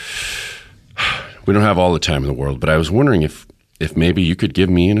 We don't have all the time in the world, but I was wondering if maybe you could give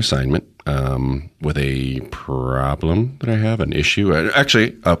me an assignment with a problem that I have, an issue,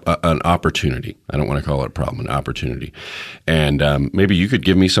 actually an opportunity. I don't want to call it a problem, an opportunity. And maybe you could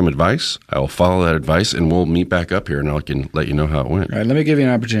give me some advice. I will follow that advice, and we'll meet back up here, and I can let you know how it went. All right, let me give you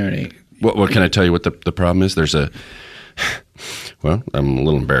an opportunity. What can I tell you what the problem is? There's well, I'm a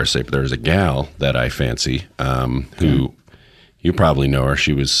little embarrassed to say, but there's a gal that I fancy who... You probably know her.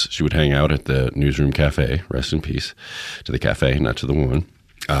 She would hang out at the Newsroom Cafe. Rest in peace to the cafe, not to the woman.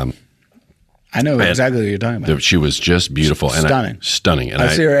 I know exactly what you're talking about. She was just beautiful, stunning, stunning. And I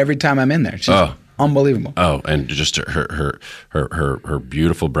see her every time I'm in there. She's unbelievable. Oh, and just her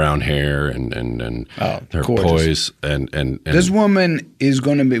beautiful brown hair and her gorgeous. poise and this woman is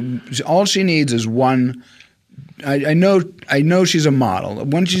going to be. All she needs is one. I know she's a model.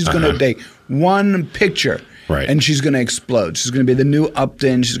 When she's going to take one picture. Right. And she's going to explode. She's going to be the new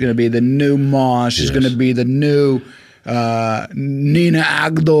Upton. She's going to be the new Moss. She's going to be the new Nina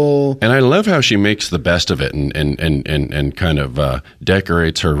Agdal. And I love how she makes the best of it and kind of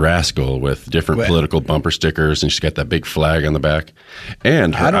decorates her rascal with different political bumper stickers. And she's got that big flag on the back.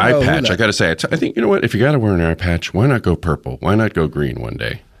 And her eye patch. I got to say, I think, you know what? If you got to wear an eye patch, why not go purple? Why not go green one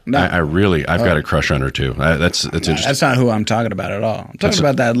day? No. I've got a crush on her too. That's interesting. That's not who I'm talking about at all. I'm talking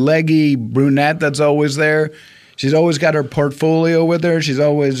about that leggy brunette that's always there. She's always got her portfolio with her. She's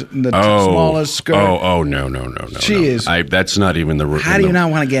always in the smallest skirt. No. She is. That's not even the. How do you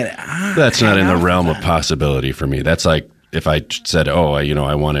not want to get? That's not in the realm of possibility for me. That's like if I said,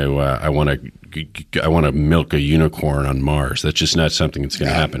 I want to milk a unicorn on Mars. That's just not something that's going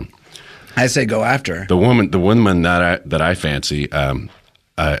to happen. I say go after her. The woman that I fancy.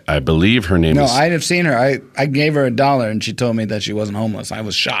 I believe her name is... No, I'd have seen her. I gave her $1 and she told me that she wasn't homeless. I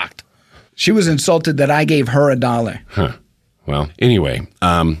was shocked. She was insulted that I gave her $1. Huh. Well, anyway,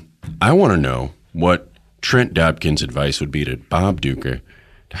 I want to know what Trent Dobkin's advice would be to Bob Duca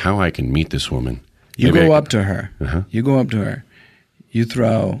to how I can meet this woman. You go up to her. Uh-huh. You go up to her. You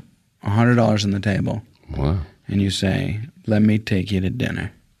throw $100 on the table. Wow. And you say, let me take you to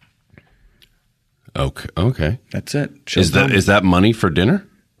dinner. Okay. That's it. Is that money for dinner?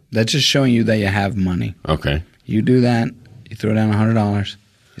 That's just showing you that you have money. Okay. You do that. You throw down $100.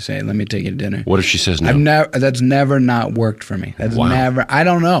 You say, let me take you to dinner. What if she says no? That's never not worked for me. That's wow. never. I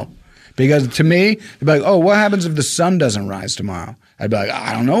don't know. Because to me, they'd be like, oh, what happens if the sun doesn't rise tomorrow? I'd be like,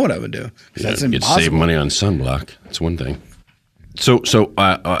 I don't know what I would do. That's impossible. You'd save money on sunblock. That's one thing. So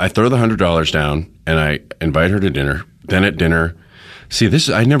I throw the $100 down and I invite her to dinner. Then at dinner... See,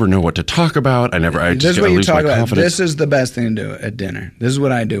 I never know what to talk about. I just lose my confidence. This is the best thing to do at dinner. This is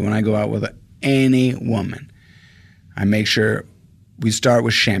what I do when I go out with any woman. I make sure we start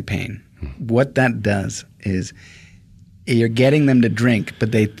with champagne. What that does is you're getting them to drink,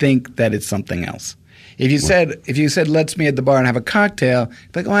 but they think that it's something else. If you said let's meet at the bar and have a cocktail,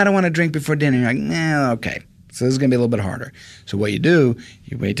 like, oh, I don't want to drink before dinner. You're like, nah, okay. So this is going to be a little bit harder. So what you do,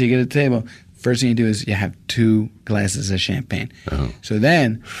 you wait till you get to the table. First thing you do is you have 2 glasses of champagne. Oh, so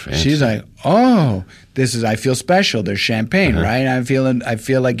then she's like, oh, I feel special. There's champagne, right? I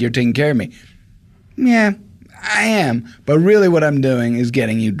feel like you're taking care of me. Yeah, I am. But really what I'm doing is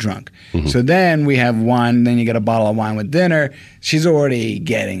getting you drunk. Mm-hmm. So then we have wine. Then you get a bottle of wine with dinner. She's already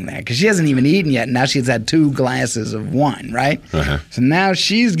getting there because she hasn't even eaten yet. Now she's had 2 glasses of wine, right? Uh-huh. So now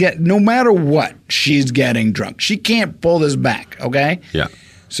no matter what, she's getting drunk. She can't pull this back, okay? Yeah.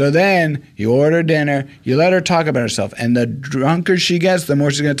 So then you order dinner, you let her talk about herself, and the drunker she gets, the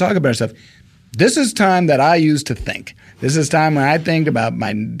more she's going to talk about herself. This is time that I use to think. This is time when I think about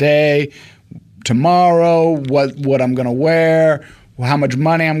my day, tomorrow, what I'm going to wear, how much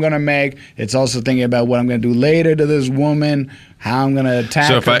money I'm going to make. It's also thinking about what I'm going to do later to this woman, how I'm going to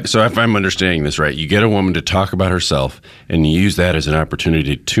attack her. So if I'm understanding this right, you get a woman to talk about herself, and you use that as an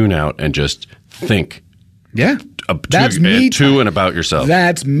opportunity to tune out and just think. Yeah. That's me time. And about yourself.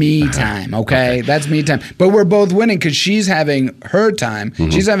 That's me time, okay? That's me time. But we're both winning because she's having her time.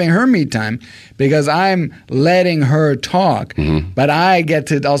 Mm-hmm. She's having her me time because I'm letting her talk, but I get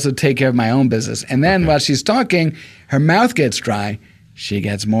to also take care of my own business. And then while she's talking, her mouth gets dry. She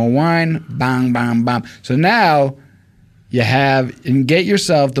gets more wine. Bang, bang, bang. So now you can get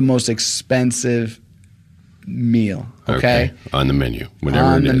yourself the most expensive meal. Okay? On the menu, whatever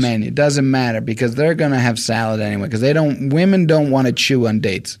on it is. the menu. It doesn't matter because they're going to have salad anyway because women don't want to chew on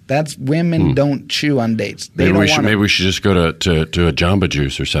dates. Women don't chew on dates. Maybe we should just go to a Jamba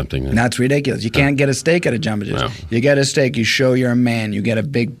Juice or something. Then. That's ridiculous. You can't get a steak at a Jamba Juice. No. You get a steak, you show you're a man, you get a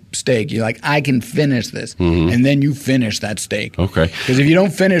big steak. You're like, I can finish this. And then you finish that steak. Okay. Because if you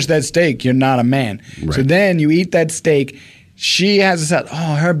don't finish that steak, you're not a man. Right. So then you eat that steak. She has a salad.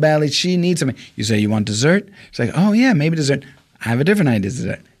 Oh, her belly, she needs something. You say, you want dessert? It's like, oh, yeah, maybe dessert. I have a different idea of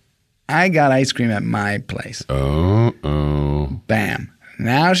dessert. I got ice cream at my place. Bam.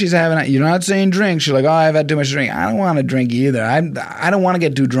 Now she's having, you're not saying drink. She's like, oh, I've had too much to drink. I don't want to drink either. I don't want to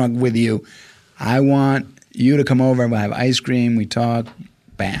get too drunk with you. I want you to come over and we'll have ice cream. We talk.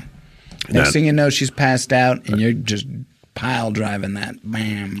 Bam. Next thing you know, she's passed out and you're just pile driving that.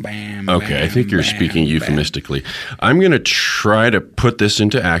 Bam, bam, okay, bam, I think you're speaking euphemistically. I'm going to try to put this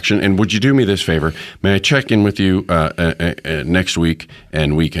into action. And would you do me this favor? May I check in with you next week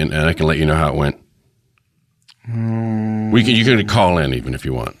and I can let you know how it went? You can call in even if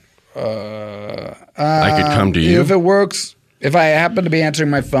you want. I could come to you. If it works, if I happen to be answering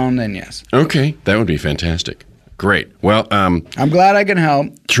my phone, then yes. Okay, that would be fantastic. Great. Well, I'm glad I can help.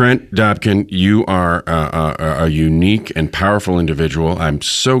 Trent Dobkin, you are a unique and powerful individual. I'm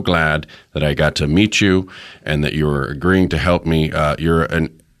so glad that I got to meet you and that you were agreeing to help me. You're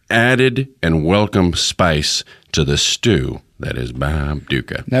an added and welcome spice to the stew that is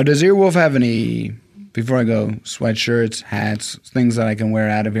Mantzoukas. Now, does Earwolf have any, before I go, sweatshirts, hats, things that I can wear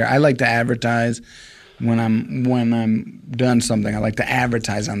out of here? I like to advertise. When I'm done something, I like to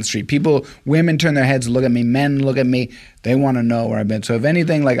advertise on the street. Women turn their heads, look at me. Men look at me. They want to know where I've been. So if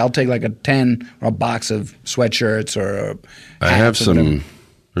anything, like I'll take like a 10 or a box of sweatshirts or. I have some.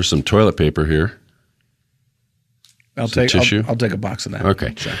 There's some toilet paper here. I'll take a box of that.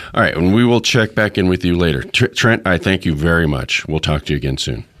 Okay. Sure. All right, and we will check back in with you later. Trent, I thank you very much. We'll talk to you again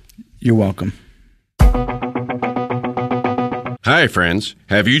soon. You're welcome. Hi, friends.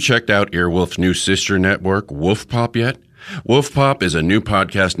 Have you checked out Earwolf's new sister network, Wolf Pop, yet? Wolf Pop is a new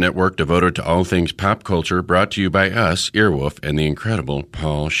podcast network devoted to all things pop culture, brought to you by us, Earwolf, and the incredible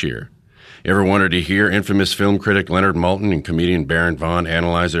Paul Scheer. Ever wanted to hear infamous film critic Leonard Maltin and comedian Baron Vaughn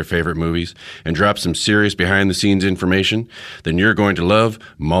analyze their favorite movies and drop some serious behind-the-scenes information? Then you're going to love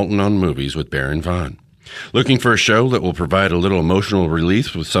Maltin on Movies with Baron Vaughn. Looking for a show that will provide a little emotional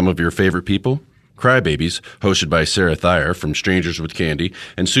relief with some of your favorite people? Crybabies, hosted by Sarah Thayer from Strangers with Candy,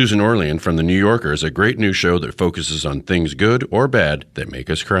 and Susan Orlean from The New Yorker, is a great new show that focuses on things good or bad that make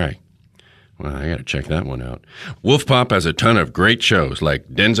us cry. Well, I got to check that one out. Wolf Pop has a ton of great shows, like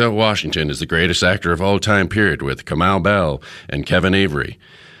Denzel Washington is the greatest actor of all time, period, with Kamal Bell and Kevin Avery.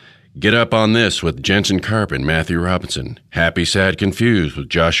 Get Up on This with Jensen Karp and Matthew Robinson. Happy, Sad, Confused with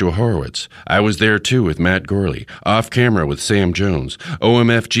Joshua Horowitz. I Was There Too with Matt Gorley. Off Camera with Sam Jones.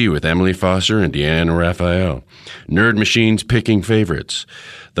 OMFG with Emily Foster and Deanna Raphael. Nerd Machines Picking Favorites.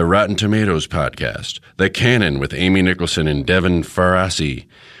 The Rotten Tomatoes Podcast. The Canon with Amy Nicholson and Devin Farasi.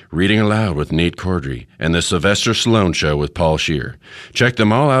 Reading Aloud with Nate Cordry, and The Sylvester Stallone Show with Paul Scheer. Check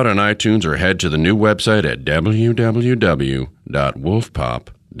them all out on iTunes or head to the new website at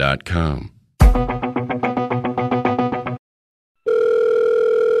www.wolfpop.com.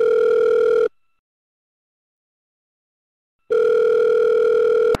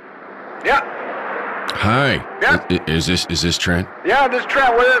 Yeah. Hi. Yeah. Is this Trent? Yeah, this is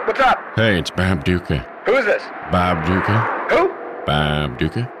Trent. What's up? Hey, it's Mantzoukas. Who is this? Mantzoukas. Who?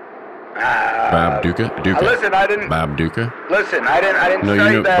 Mantzoukas. Mantzoukas. Listen, I didn't. Mantzoukas. Listen, I didn't. No,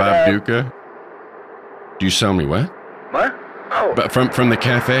 say you know that. Mantzoukas. Do you sell me what? What? Oh. But from the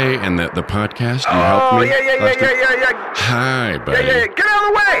cafe and the podcast, you helped me. Yeah. Hi, buddy. Yeah. Get out of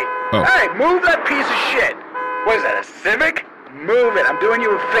the way. Oh. Hey, move that piece of shit. What is that? A Civic? Move it. I'm doing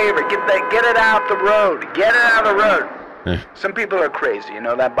you a favor. Get it out the road. Get it out of the road. Some people are crazy, you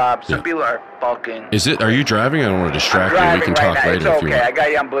know that, Bob? Some people are fucking. Are you driving? I don't want to distract you. We can talk later if you want. It's okay. I got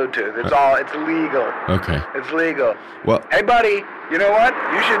you on Bluetooth. It's legal. Okay. It's legal. Well, hey, buddy, you know what?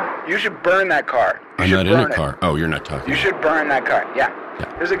 You should burn that car. I'm not in a car. Oh, you're not talking. You should burn that car. Yeah.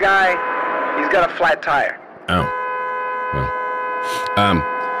 There's a guy. He's got a flat tire. Oh. Well.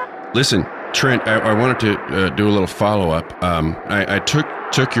 Listen, Trent. I wanted to do a little follow up. I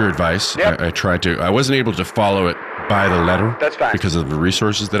took your advice. Yep. I tried to. I wasn't able to follow it by the letter. That's fine. Because of the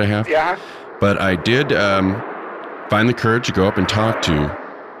resources that I have. Yeah. But I did find the courage to go up and talk to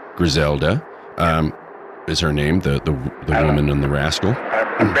Griselda. Is her name the woman in The Rascal?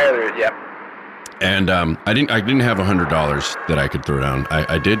 I barely. Yeah. And I didn't have $100 that I could throw down.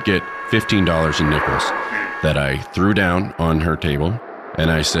 I did get $15 in nickels that I threw down on her table, And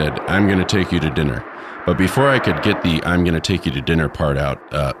I said, I'm going to take you to dinner. But before I could get the I'm going to take you to dinner part out,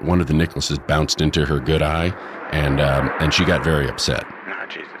 one of the necklaces bounced into her good eye, and she got very upset. Oh,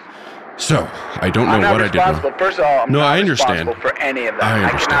 Jesus. So, I don't know what I did wrong. First of all, I'm not I understand. responsible for any of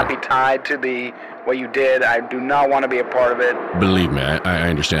that. I cannot be tied to what you did. I do not want to be a part of it. Believe me, I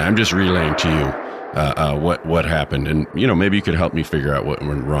understand. I'm just relaying to you what happened, and maybe you could help me figure out what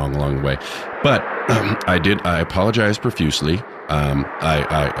went wrong along the way. But I apologize profusely.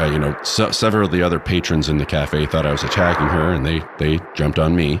 Several of the other patrons in the cafe thought I was attacking her, and they jumped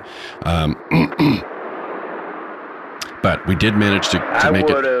on me. But we did manage to make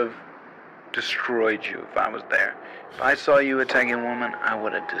it. I would have destroyed you if I was there. If I saw you attacking a woman, I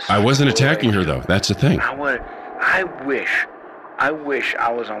would have destroyed you. I wasn't attacking her, though. That's the thing. I wish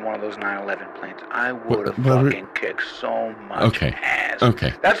I was on one of those 9/11 planes. I would have fucking kicked so much ass.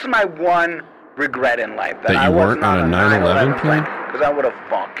 Okay. That's my one regret in life. That I you weren't on a 9/11 plane? Because I would have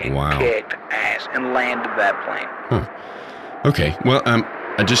fucking kicked ass and landed that plane. Huh. Okay. Well,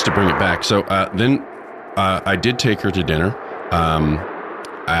 just to bring it back. So then I did take her to dinner.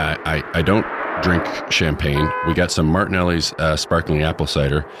 I don't drink champagne. We got some Martinelli's sparkling apple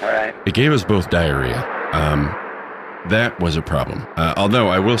cider. All right. It gave us both diarrhea. That was a problem. Although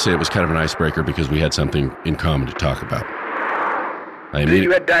I will say it was kind of an icebreaker because we had something in common to talk about.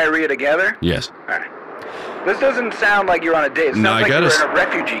 You had diarrhea together? Yes. All right. This doesn't sound like you're on a date. It sounds like you're in a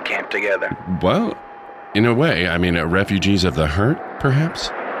refugee camp together. Well, in a way. I mean, refugees of the hurt,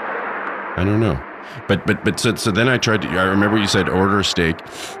 perhaps? I don't know. But so then I tried to. I remember you said order a steak.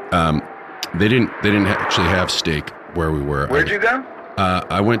 They didn't actually have steak where we were. Where'd you go?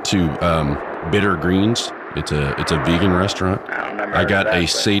 I went to Bitter Greens. It's a vegan restaurant. I don't remember. I got a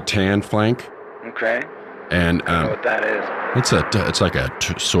seitan flank. Okay. And I don't know what that is. It's like a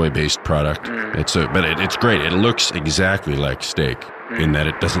soy-based product. But it's great. It looks exactly like steak in that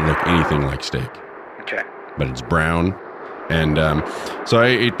it doesn't look anything like steak. Okay. But it's brown, and so I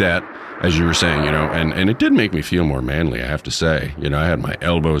ate that, as you were saying, and it did make me feel more manly, I have to say. I had my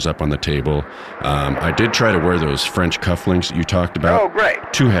elbows up on the table. I did try to wear those French cufflinks you talked about. Oh, great.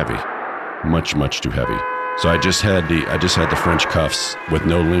 Too heavy, much too heavy. So I just had the French cuffs with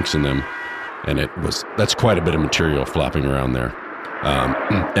no links in them, and that's quite a bit of material flopping around there,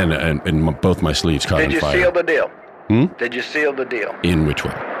 and both my sleeves caught on fire. Did you seal the deal? Did you seal the deal? In which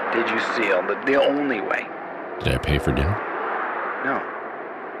way? Did you seal the only way? Did I pay for dinner? No.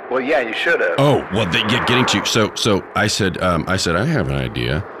 Well, yeah, you should have. Oh, well, getting to you. So I said, I have an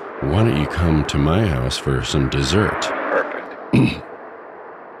idea. Why don't you come to my house for some dessert? Perfect.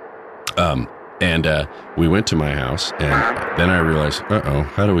 And we went to my house, and then I realized,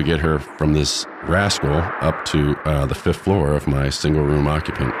 how do we get her from this rascal up to the 5th floor of my single-room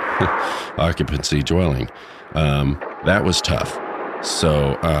occupancy dwelling? That was tough.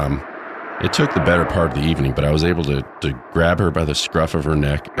 So it took the better part of the evening, but I was able to grab her by the scruff of her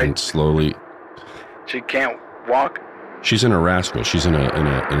neck and slowly. She can't walk? She's in a rascal. She's in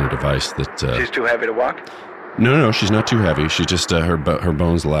a device that. She's too heavy to walk? No, she's not too heavy. She just her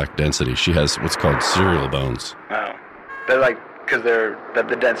bones lack density. She has what's called cereal bones. Oh, they're because they're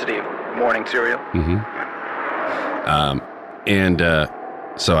the density of morning cereal. Mm-hmm.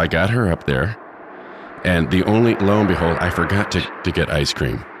 So I got her up there, and lo and behold, I forgot to get ice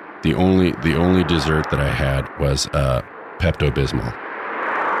cream. The only dessert that I had was Pepto-Bismol.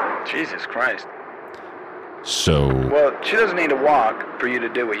 Jesus Christ. So. Well, she doesn't need to walk for you to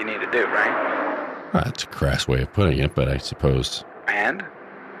do what you need to do, right? That's a crass way of putting it, but I suppose. And?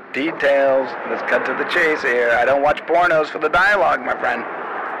 Details. Let's cut to the chase here. I don't watch pornos for the dialogue, my friend.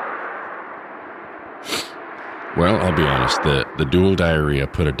 Well, I'll be honest. The dual diarrhea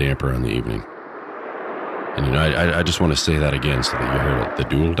put a damper on the evening. And I just want to say that again so that you heard it. The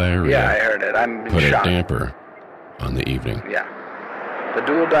dual diarrhea. Yeah, I heard it. I'm put shocked. A damper on the evening. Yeah. The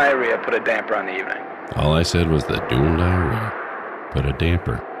dual diarrhea put a damper on the evening. All I said was the dual diarrhea put a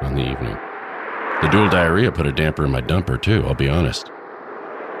damper on the evening. The dual diarrhea put a damper in my dumper, too, I'll be honest.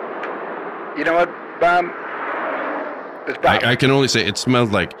 You know what, Bob? I can only say it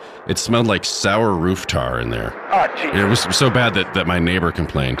smelled like sour roof tar in there. Oh, jeez. It was so bad that my neighbor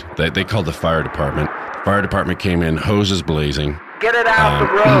complained. They called the fire department. The fire department came in, hoses blazing. Get it out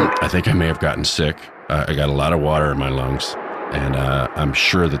the road. I think I may have gotten sick. I got a lot of water in my lungs, and I'm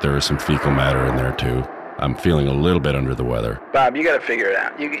sure that there was some fecal matter in there, too. I'm feeling a little bit under the weather. Bob, you got to figure it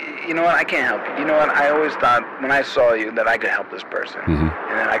out. You know what? I can't help you. You know what? I always thought when I saw you that I could help this person, and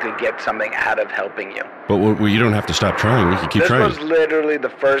then I could get something out of helping you. But you don't have to stop trying. We can keep trying. This was literally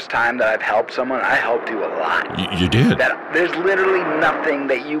the first time that I've helped someone. I helped you a lot. You did. There's literally nothing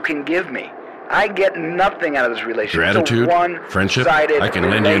that you can give me. I get nothing out of this relationship. Gratitude, friendship, I can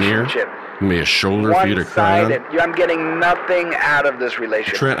lend you an ear, give me a shoulder for you to cry on. I'm getting nothing out of this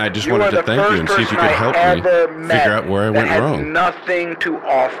relationship. Trent, I just wanted to thank you and see if you could help me figure out where I went wrong. Nothing to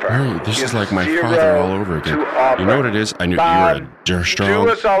offer. Right, this is like my father all over again. You know what it is? I knew you were a strong,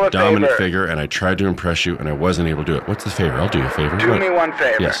 dominant figure, and I tried to impress you, and I wasn't able to do it. What's the favor? I'll do you a favor. Do me one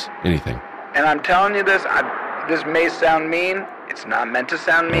favor. Yes, anything. And I'm telling you this, this may sound mean. It's not meant to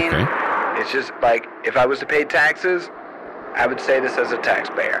sound mean. Okay. It's just like, if I was to pay taxes, I would say this as a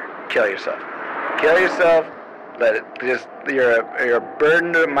taxpayer. Kill yourself. Kill yourself. Let it just, you're a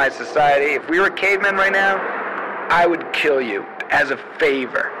burden to my society. If we were cavemen right now, I would kill you as a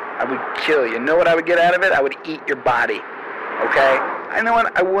favor. I would kill you. Know what I would get out of it? I would eat your body. Okay? I know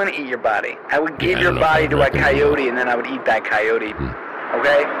what? I wouldn't eat your body. I would give your body to a coyote, and then I would eat that coyote.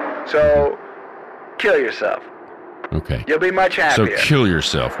 Okay? So, kill yourself. Okay. You'll be much happier. So kill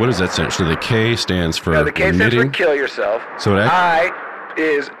yourself. What does that stand? So the K stands for the K stands for kill yourself. So I,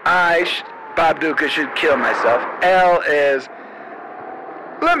 Bob Duca, should kill myself. L is,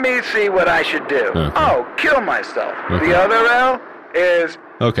 let me see what I should do. Okay. Oh, kill myself. Okay. The other L is...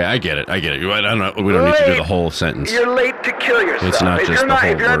 Okay, I get it. I don't know. We don't need to do the whole sentence. You're late to kill yourself. It's not just the whole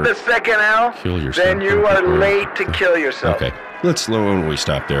If you're at the second L, then you are late to kill yourself. Okay. Let's slow when we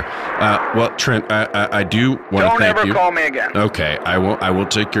stop there. Well, Trent, I do want to thank you. Don't ever call me again. Okay, I will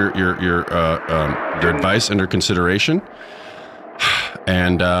take your advice under consideration,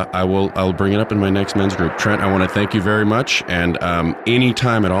 and I'll bring it up in my next men's group. Trent, I want to thank you very much, and any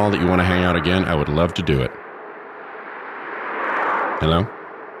time at all that you want to hang out again, I would love to do it. Hello?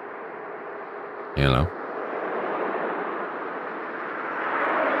 Hello?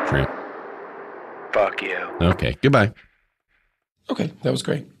 Trent. Fuck you. Okay, goodbye. Okay, that was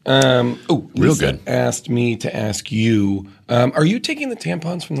great. Lisa real good. Asked me to ask you, are you taking the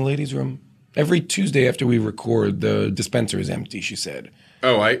tampons from the ladies' room? Every Tuesday after we record, the dispenser is empty, she said.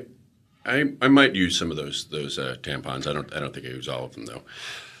 Oh, I might use some of those tampons. I don't think I use all of them though.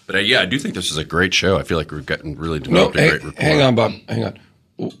 But I do think this is a great show. I feel like we've gotten really developed a great rapport. Hang on, Bob. Hang on.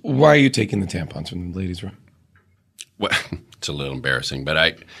 Why are you taking the tampons from the ladies' room? Well, it's a little embarrassing,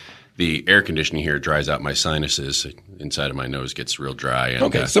 but the air conditioning here dries out my sinuses. Inside of my nose gets real dry. And,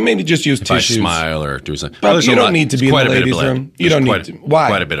 okay, so maybe just use tissues. If I smile or do something. But you don't need to be in the ladies' room. You don't need to. Why?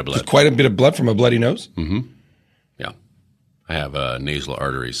 Quite a bit of blood. Just quite a bit of blood from a bloody nose? Mm-hmm. Yeah. I have nasal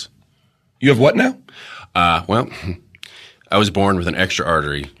arteries. You have what now? Well, I was born with an extra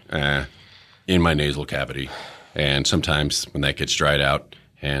artery in my nasal cavity. And sometimes when that gets dried out,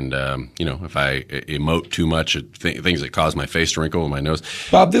 and, if I emote too much at things that cause my face to wrinkle in my nose.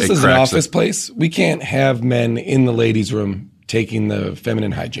 Bob, this is an office place. We can't have men in the ladies' room taking the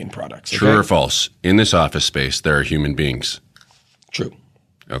feminine hygiene products. Okay? True or false? In this office space, there are human beings. True.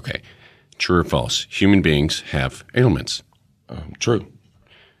 Okay. True or false? Human beings have ailments. True.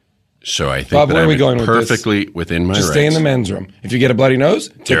 So I think Bob, that where are we going I'm with perfectly this? within my Just rights. stay in the men's room. If you get a bloody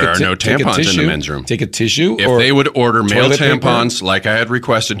nose, there are no tampons in the men's room. Take a tissue. If they would order male tampons like I had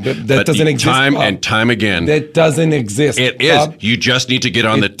requested, that doesn't exist. Time and time again. That doesn't exist. It Bob. is. You just need to get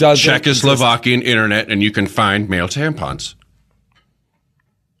on the Czechoslovakian internet and you can find male tampons.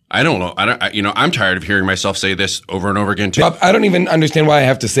 I don't know. I'm tired of hearing myself say this over and over again too. Bob, I don't even understand why I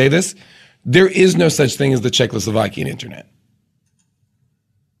have to say this. There is no such thing as the Czechoslovakian internet.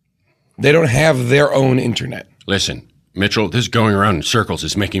 They don't have their own internet. Listen, Mitchell, this going around in circles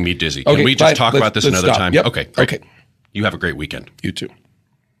is making me dizzy. Okay, can we just talk about this another time? Yep. Okay. Great. Okay. You have a great weekend. You too.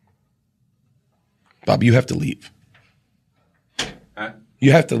 Bob, you have to leave. Huh?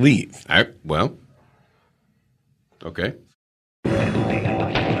 You have to leave. Well, okay.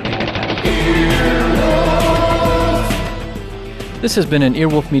 This has been an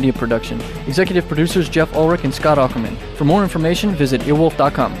Earwolf Media production. Executive producers Jeff Ulrich and Scott Ackerman. For more information, visit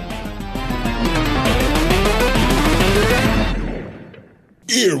earwolf.com.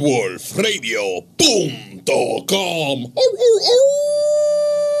 earwolfradio.com.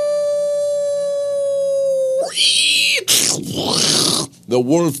 The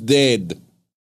wolf dead.